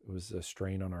time. It was a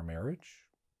strain on our marriage.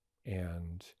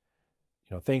 And,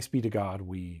 thanks be to God,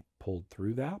 we pulled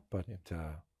through that. But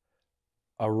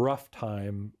a rough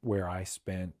time where I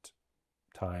spent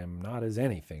time not as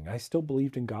anything. I still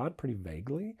believed in God pretty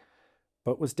vaguely,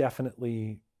 but was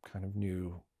definitely kind of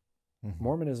knew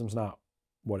Mormonism's not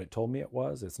what it told me it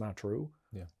was. It's not true.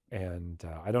 Yeah. And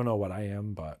I don't know what I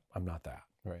am, but I'm not that.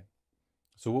 Right.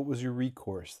 So what was your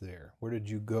recourse there? Where did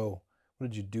you go?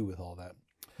 What did you do with all that?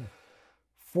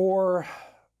 For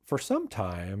some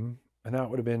time, and that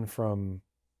would have been from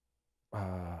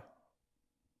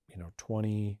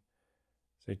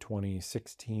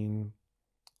 2016,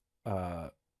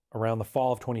 around the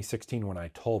fall of 2016 when I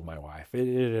told my wife.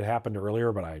 It had happened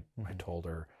earlier, but I told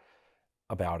her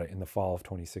about it in the fall of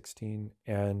 2016.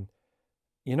 And,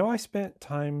 I spent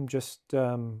time just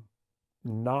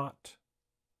not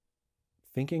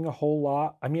thinking a whole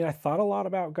lot. I mean, I thought a lot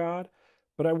about God,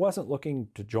 but I wasn't looking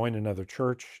to join another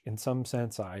church. In some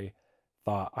sense, I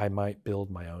thought I might build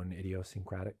my own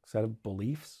idiosyncratic set of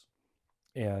beliefs.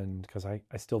 And because I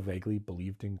still vaguely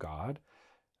believed in God.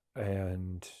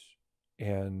 But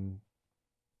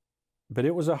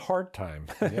it was a hard time.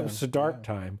 Yeah, it was a dark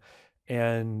time.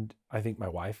 And I think my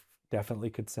wife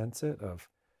definitely could sense it, of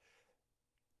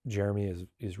Jeremy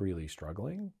is really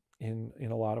struggling in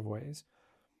a lot of ways.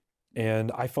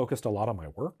 And I focused a lot on my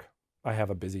work. I have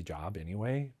a busy job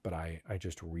anyway, but I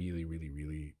just really, really,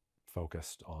 really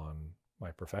focused on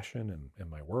my profession and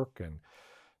my work.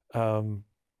 And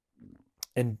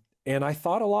I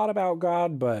thought a lot about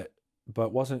God, but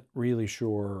wasn't really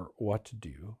sure what to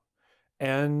do.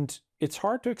 And it's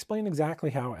hard to explain exactly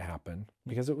how it happened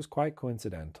because it was quite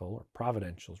coincidental, or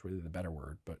providential is really the better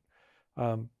word. But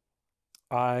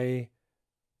I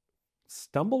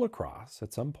stumbled across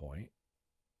at some point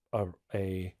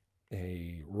a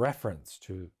reference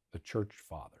to the church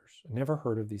fathers. I never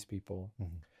heard of these people.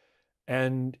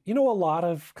 And, a lot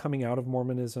of coming out of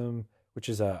Mormonism, which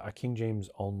is a King James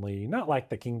only, not like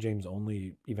the King James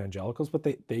only evangelicals, but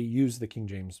they use the King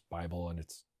James Bible, and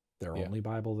it's their only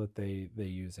Bible that they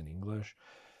use in English.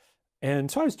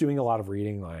 And so I was doing a lot of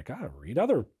reading, like I read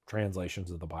other translations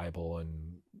of the Bible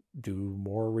and do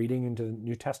more reading into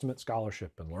New Testament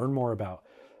scholarship and learn more about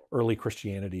early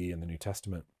Christianity and the New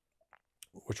Testament,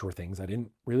 which were things I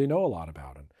didn't really know a lot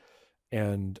about.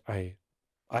 And I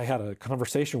had a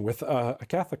conversation with a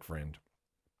Catholic friend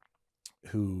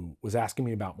who was asking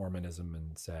me about Mormonism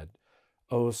and said,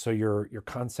 "Oh, so your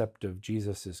concept of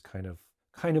Jesus is kind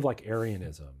of like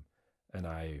Arianism." And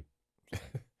I,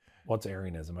 what's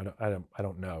Arianism? I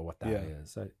don't know what that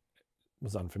is. I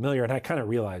was unfamiliar, and I kind of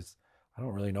realized I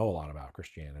don't really know a lot about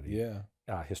Christianity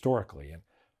historically,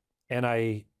 and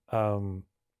I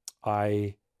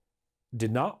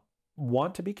did not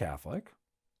want to be Catholic.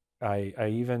 I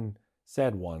even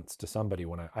said once to somebody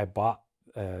when I bought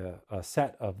a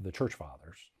set of the Church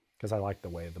Fathers because I liked the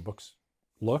way the books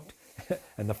looked,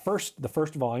 and the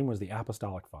first volume was the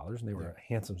Apostolic Fathers, and they were a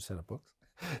handsome set of books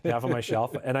they have on my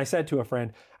shelf. And I said to a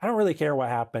friend, I don't really care what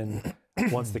happened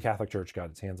once the Catholic Church got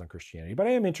its hands on Christianity, but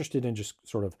I am interested in just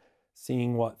sort of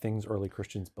seeing what things early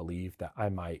Christians believed that I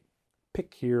might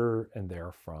pick here and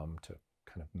there from to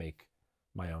kind of make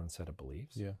my own set of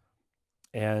beliefs. Yeah.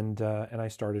 And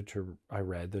I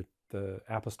read the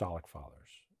Apostolic Fathers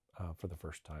for the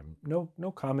first time.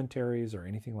 No commentaries or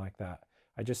anything like that.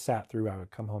 I just sat through. I would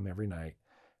come home every night,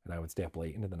 and I would stay up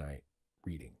late into the night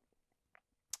reading.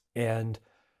 And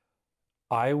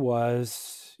I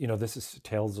was, this is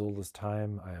tales as old as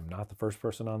time. I am not the first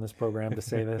person on this program to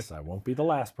say this. I won't be the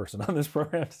last person on this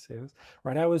program to say this.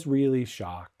 Right? I was really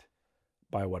shocked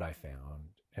by what I found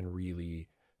and really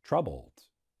troubled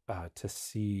to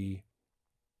see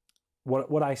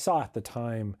what I saw at the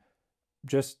time,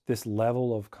 just this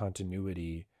level of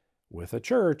continuity with a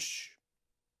church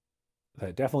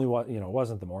that definitely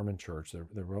wasn't the Mormon church.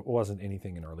 There wasn't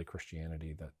anything in early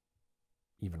Christianity that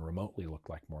even remotely looked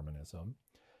like Mormonism.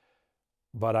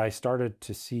 But I started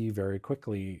to see very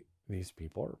quickly these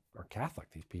people are Catholic.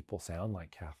 These people sound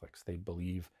like Catholics. They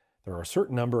believe there are a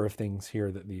certain number of things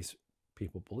here that these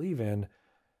people believe in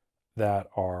that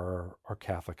are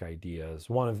Catholic ideas.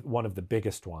 One of the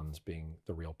biggest ones being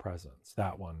the real presence.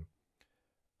 That one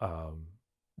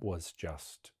was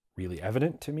just really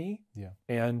evident to me. Yeah.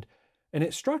 And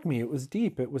it struck me. It was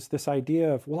deep. It was this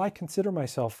idea of, well, I consider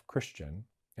myself Christian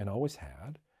and always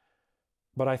had,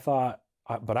 but I thought,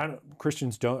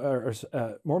 Christians don't, or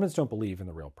Mormons don't believe in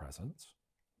the real presence,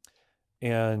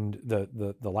 and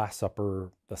the Last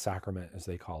Supper, the sacrament as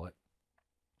they call it,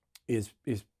 is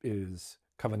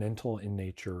covenantal in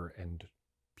nature and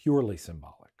purely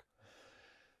symbolic.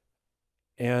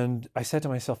 And I said to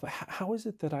myself, how is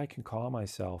it that I can call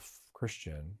myself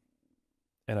Christian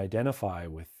and identify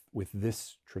with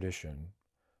this tradition,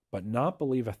 but not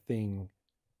believe a thing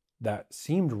that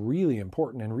seemed really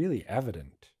important and really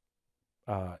evident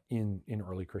in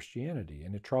early Christianity?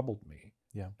 And it troubled me.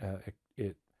 Yeah.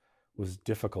 It was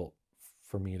difficult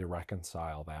for me to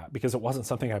reconcile that because it wasn't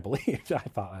something I believed. I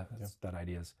thought that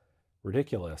idea is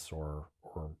ridiculous or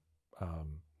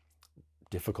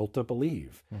difficult to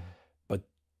believe. Mm-hmm. But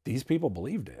these people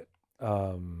believed it.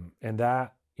 And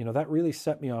that really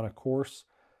set me on a course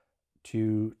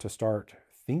to start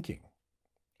thinking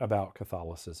about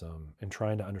Catholicism and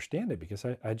trying to understand it, because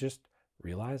I just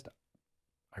realized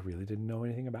I really didn't know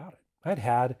anything about it. I'd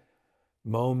had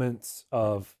moments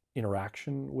of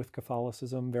interaction with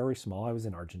Catholicism, very small. I was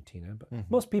in Argentina, but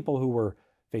most people who were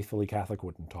faithfully Catholic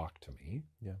wouldn't talk to me.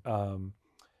 Yeah.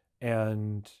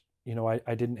 And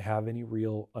I didn't have any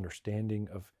real understanding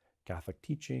of Catholic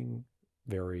teaching,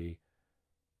 very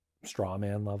straw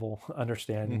man level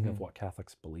understanding of what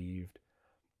Catholics believed.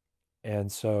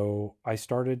 And so I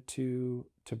started to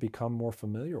become more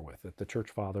familiar with it. The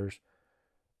Church Fathers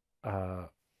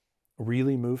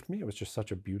really moved me. It was just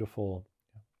such a beautiful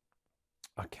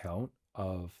account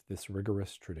of this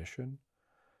rigorous tradition.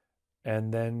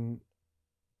 And then,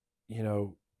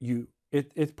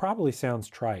 it probably sounds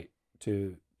trite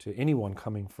to anyone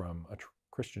coming from a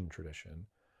Christian tradition,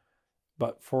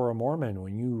 but for a Mormon,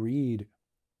 when you read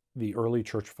the early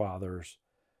Church Fathers,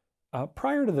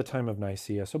 prior to the time of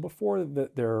Nicaea, so before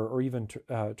or even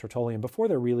Tertullian, before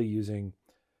they're really using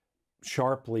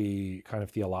sharply kind of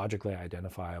theologically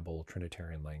identifiable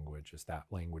Trinitarian language, as that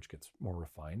language gets more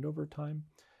refined over time.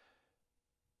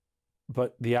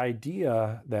 But the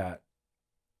idea that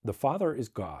the Father is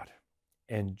God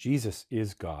and Jesus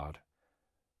is God,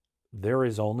 there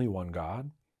is only one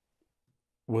God,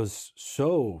 was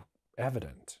so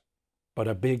evident, but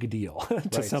a big deal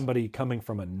to somebody coming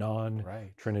from a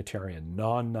non-Trinitarian,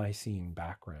 non-Nicene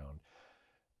background.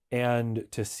 And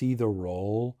to see the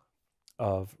role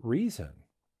of reason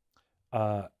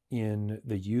in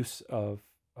the use of,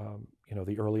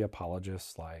 the early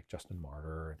apologists like Justin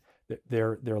Martyr,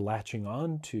 they're latching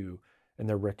on to, and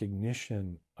their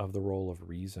recognition of the role of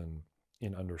reason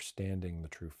in understanding the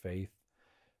true faith.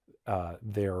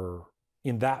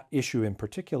 In that issue in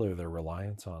particular, their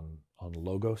reliance on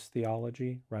logos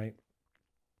theology, right?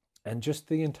 And just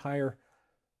the entire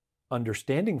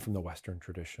understanding from the Western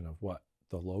tradition of what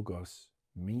the logos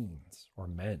means or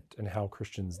meant, and how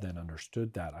Christians then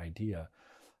understood that idea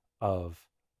of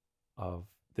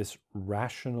this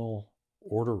rational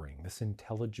ordering, this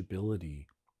intelligibility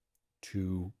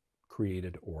to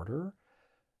created order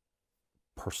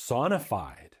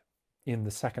personified in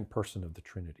the second person of the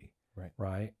Trinity.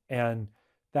 Right. And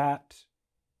that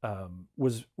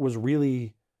was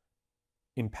really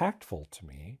impactful to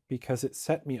me, because it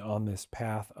set me on this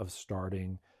path of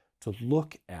starting to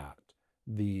look at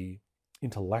the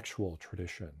intellectual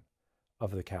tradition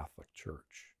of the Catholic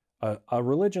Church, a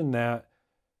religion that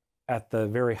at the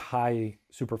very high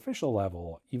superficial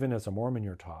level, even as a Mormon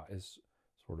you're taught, is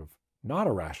sort of not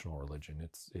a rational religion.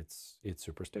 It's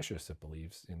superstitious. It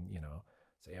believes in,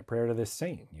 say a prayer to this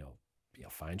saint, you'll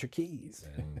find your keys,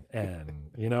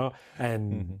 and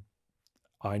and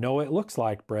I know it looks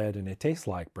like bread and it tastes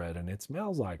like bread and it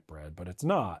smells like bread, but it's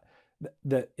not.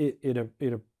 That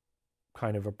it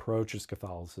kind of approaches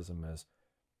Catholicism as,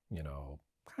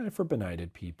 kind of for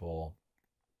benighted people.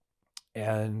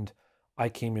 And I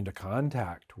came into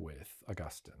contact with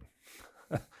Augustine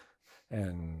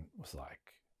and was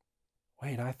like,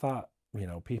 wait, I thought,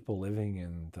 people living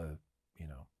in the,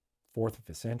 4th or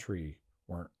 5th century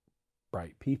weren't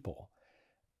bright people.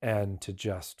 And to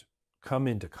just come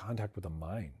into contact with a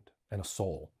mind and a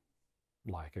soul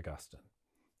like Augustine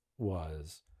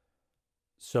was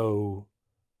so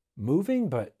moving,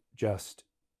 but just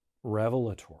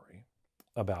revelatory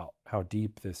about how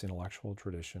deep this intellectual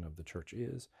tradition of the church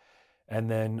is. And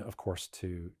then, of course,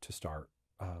 to start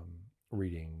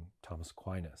reading Thomas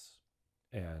Aquinas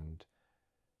and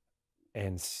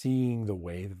seeing the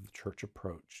way that the church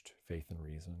approached faith and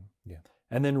reason. Yeah.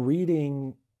 And then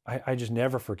reading, I just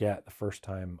never forget the first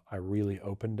time I really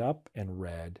opened up and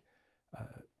read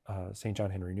St.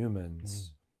 John Henry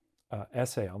Newman's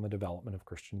essay on the development of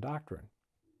Christian doctrine.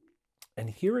 And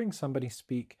hearing somebody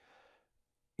speak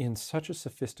in such a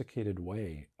sophisticated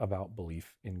way about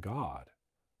belief in God,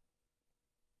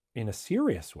 in a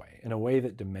serious way, in a way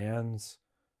that demands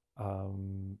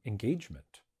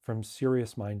engagement from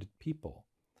serious-minded people,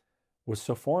 was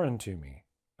so foreign to me.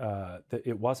 That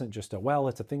it wasn't just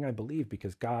it's a thing I believe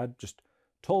because God just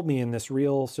told me in this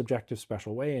real subjective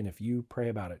special way, and if you pray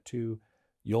about it too,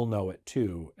 you'll know it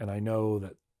too. And I know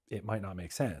that it might not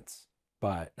make sense,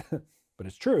 but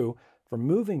it's true. From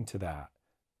moving to that,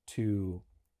 to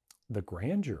the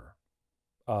grandeur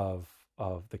of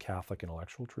the Catholic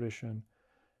intellectual tradition,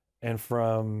 and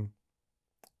from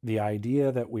the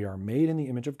idea that we are made in the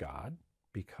image of God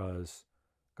because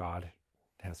God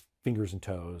has fingers and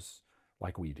toes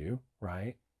like we do,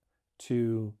 right?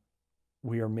 To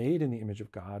we are made in the image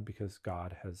of God because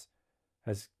God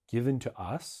has given to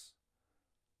us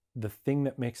the thing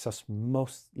that makes us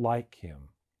most like him,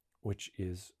 which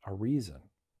is our reason,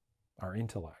 our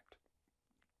intellect.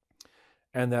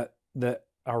 And that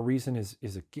our reason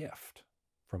is a gift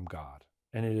from God.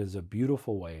 And it is a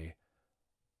beautiful way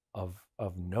of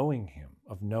knowing him,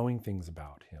 of knowing things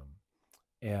about him.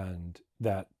 And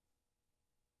that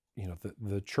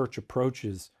the church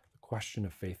approaches the question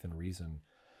of faith and reason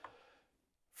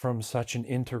from such an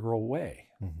integral way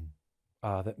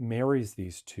that marries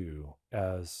these two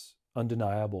as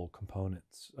undeniable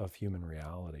components of human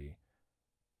reality.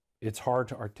 It's hard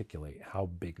to articulate how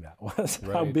big that was,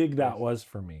 how big that was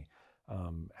for me,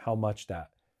 how much that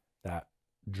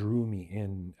drew me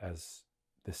in as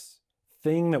this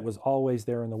thing that was always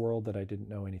there in the world that I didn't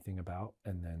know anything about,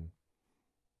 and then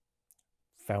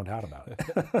found out about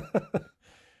it.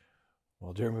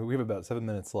 Well, Jeremy, we have about 7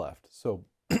 minutes left. So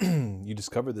you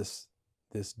discovered this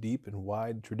deep and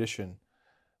wide tradition.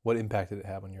 What impact did it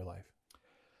have on your life?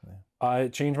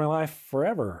 It changed my life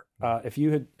forever. If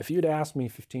you'd asked me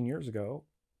 15 years ago,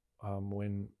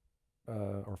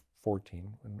 or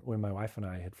 14, when my wife and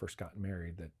I had first gotten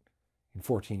married, that in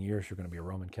 14 years you're going to be a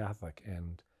Roman Catholic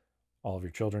and all of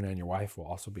your children and your wife will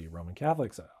also be Roman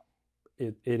Catholics,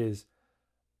 it is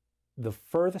the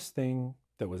furthest thing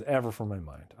that was ever from my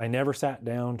mind. I never sat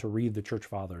down to read the Church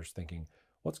Fathers thinking,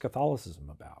 what's Catholicism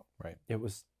about? Right. It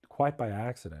was quite by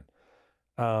accident.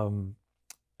 And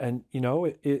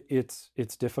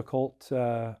it's difficult.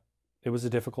 It was a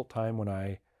difficult time when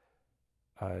I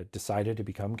decided to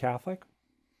become Catholic.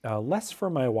 Less for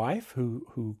my wife,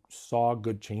 who saw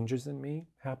good changes in me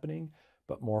happening,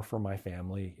 but more for my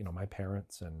family, my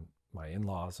parents and my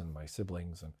in-laws and my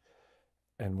siblings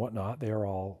and whatnot. They are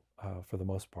all, for the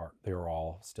most part, they are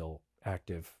all still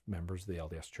active members of the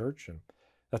LDS Church. And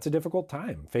that's a difficult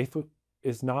time. Faith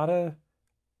is not a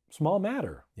small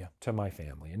matter to my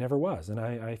family. It never was. And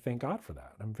I thank God for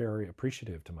that. I'm very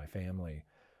appreciative to my family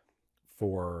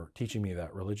for teaching me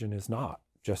that religion is not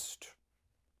just,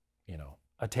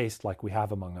 a taste like we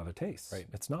have among other tastes. Right.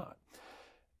 It's not.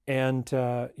 And,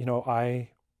 you know, I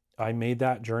made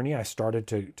that journey. I started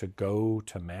to go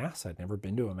to Mass. I'd never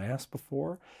been to a Mass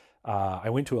before. I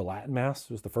went to a Latin Mass.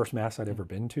 It was the first Mass I'd ever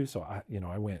been to. So I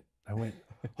went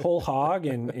whole hog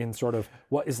in sort of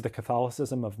what is the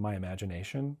Catholicism of my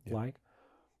imagination like,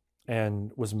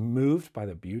 and was moved by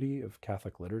the beauty of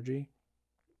Catholic liturgy,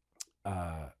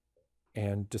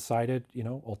 and decided, you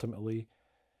know, ultimately,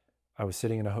 I was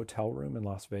sitting in a hotel room in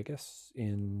Las Vegas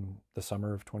in the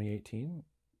summer of 2018,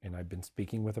 and I'd been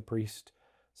speaking with a priest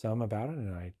some about it,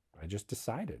 and I just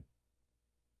decided.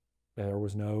 There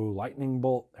was no lightning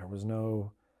bolt. There was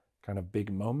no kind of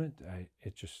big moment. I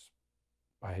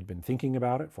had been thinking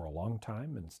about it for a long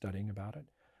time and studying about it,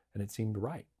 and it seemed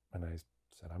right. And I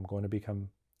said, I'm going to become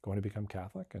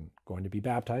Catholic and going to be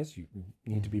baptized. You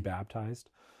need to be baptized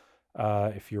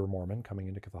if you're a Mormon coming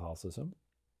into Catholicism.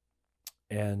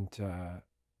 And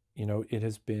you know, it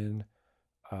has been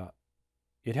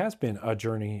a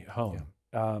journey home.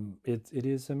 Yeah. It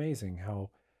is amazing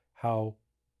how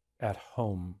at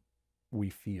home we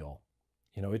feel.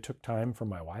 You know, it took time for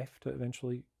my wife to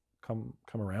eventually come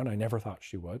around. I never thought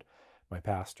she would. My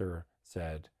pastor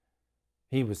said,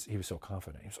 he was so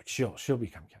confident. He was like, she'll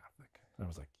become Catholic. And I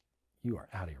was like, you are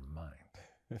out of your mind.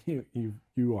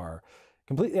 you are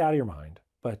completely out of your mind.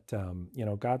 But you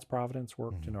know, God's providence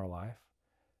worked in our life,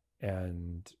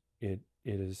 and it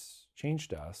has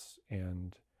changed us.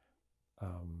 And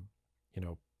you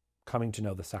know, coming to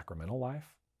know the sacramental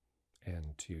life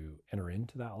and to enter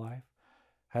into that life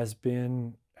has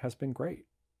been great.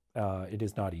 It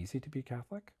is not easy to be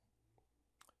Catholic.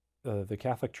 The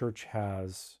Catholic Church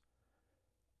has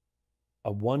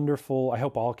a wonderful, I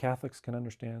hope all Catholics can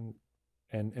understand,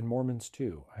 and Mormons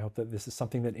too. I hope that this is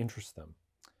something that interests them.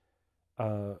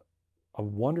 A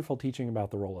wonderful teaching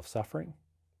about the role of suffering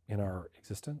in our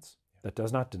existence that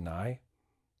does not deny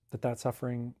that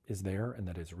suffering is there and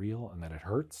that it's real and that it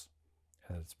hurts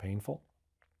and that it's painful.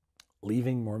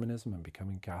 Leaving Mormonism and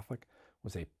becoming Catholic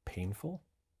was a painful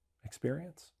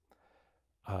experience,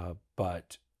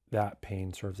 but that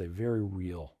pain serves a very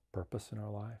real purpose in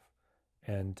our life,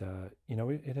 and you know,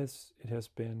 it has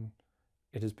been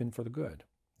for the good.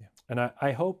 Yeah. And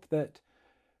I hope that,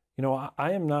 you know,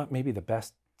 I am not maybe the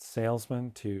best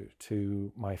salesman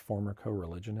to my former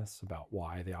co-religionists about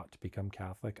why they ought to become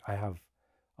Catholic. I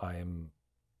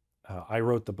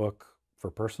wrote the book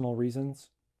for personal reasons,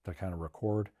 to kind of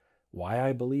record why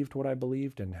I believed what I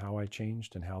believed and how I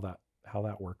changed and how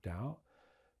that worked out.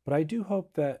 But I do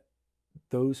hope that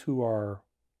those who are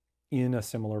in a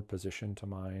similar position to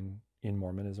mine in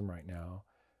Mormonism right now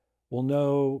will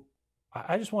know,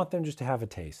 I just want them just to have a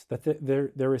taste, that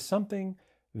there is something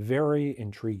very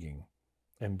intriguing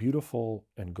and beautiful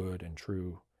and good and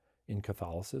true in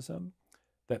Catholicism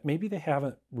that maybe they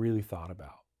haven't really thought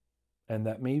about, and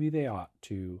that maybe they ought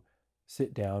to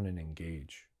sit down and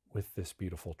engage with this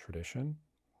beautiful tradition.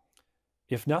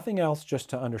 If nothing else, just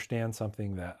to understand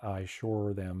something that I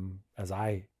assure them, as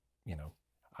I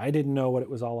didn't know what it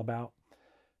was all about,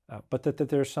 but that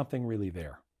there's something really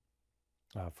there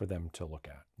for them to look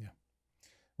at. Yeah.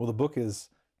 Well, the book is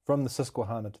From the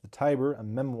Susquehanna to the Tiber, a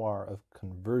memoir of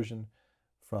conversion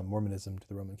from Mormonism to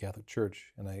the Roman Catholic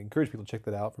Church. And I encourage people to check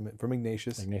that out from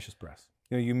Ignatius. Ignatius Press.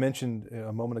 You know, you mentioned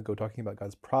a moment ago talking about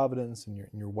God's providence and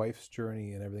your wife's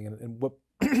journey and everything. And what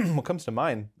what comes to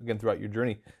mind, again, throughout your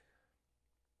journey,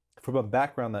 from a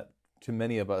background that to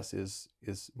many of us is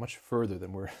much further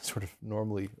than we're sort of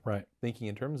normally thinking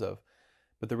in terms of,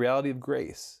 but the reality of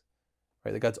grace,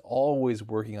 right? That God's always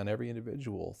working on every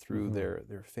individual through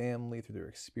their family, through their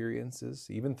experiences,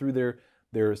 even through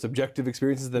their subjective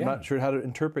experiences they're not sure how to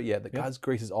interpret yet, that God's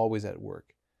grace is always at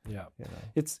work. Yeah. You know?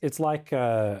 It's like,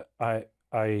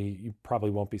 you probably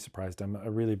won't be surprised, I'm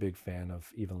a really big fan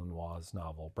of Evelyn Waugh's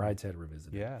novel, Brideshead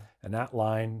Revisited. Yeah. And that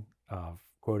line,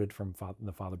 quoted from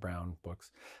the Father Brown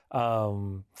books,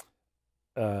 you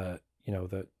know,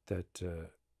 that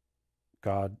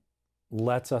God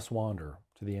lets us wander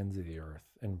to the ends of the earth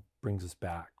and brings us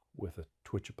back with a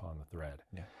twitch upon the thread.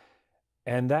 Yeah.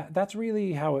 And that's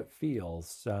really how it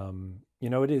feels. You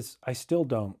know, it is, I still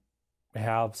don't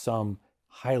have some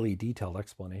highly detailed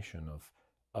explanation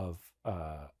of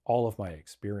all of my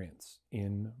experience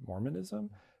in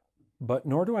Mormonism, but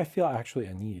nor do I feel actually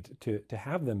a need to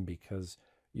have them, because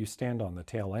you stand on the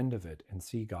tail end of it and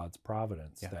see God's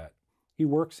providence, that he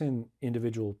works in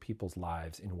individual people's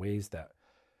lives in ways that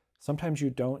sometimes you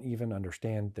don't even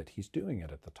understand that he's doing it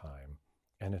at the time.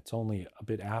 And it's only a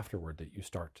bit afterward that you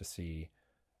start to see,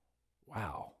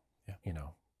 wow, you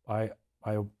know, I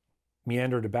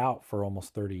meandered about for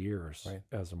almost 30 years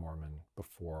as a Mormon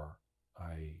before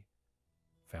I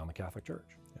found the Catholic Church.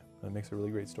 Yeah, that makes a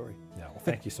really great story. Yeah, well,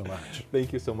 thank you so much.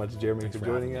 Thank you so much, Jeremy, for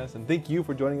joining us. And thank you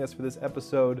for joining us for this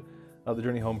episode of the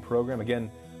Journey Home program.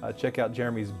 Again, check out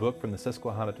Jeremy's book, From the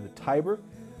Susquehanna to the Tiber.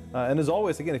 And as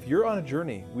always, again, if you're on a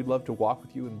journey, we'd love to walk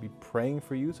with you and be praying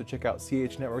for you. So check out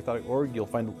chnetwork.org. You'll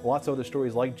find lots of other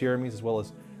stories like Jeremy's, as well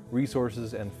as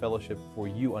resources and fellowship for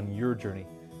you on your journey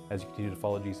as you continue to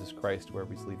follow Jesus Christ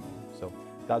wherever he's leading you. So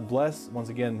God bless. Once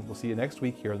again, we'll see you next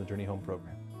week here on the Journey Home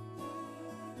program.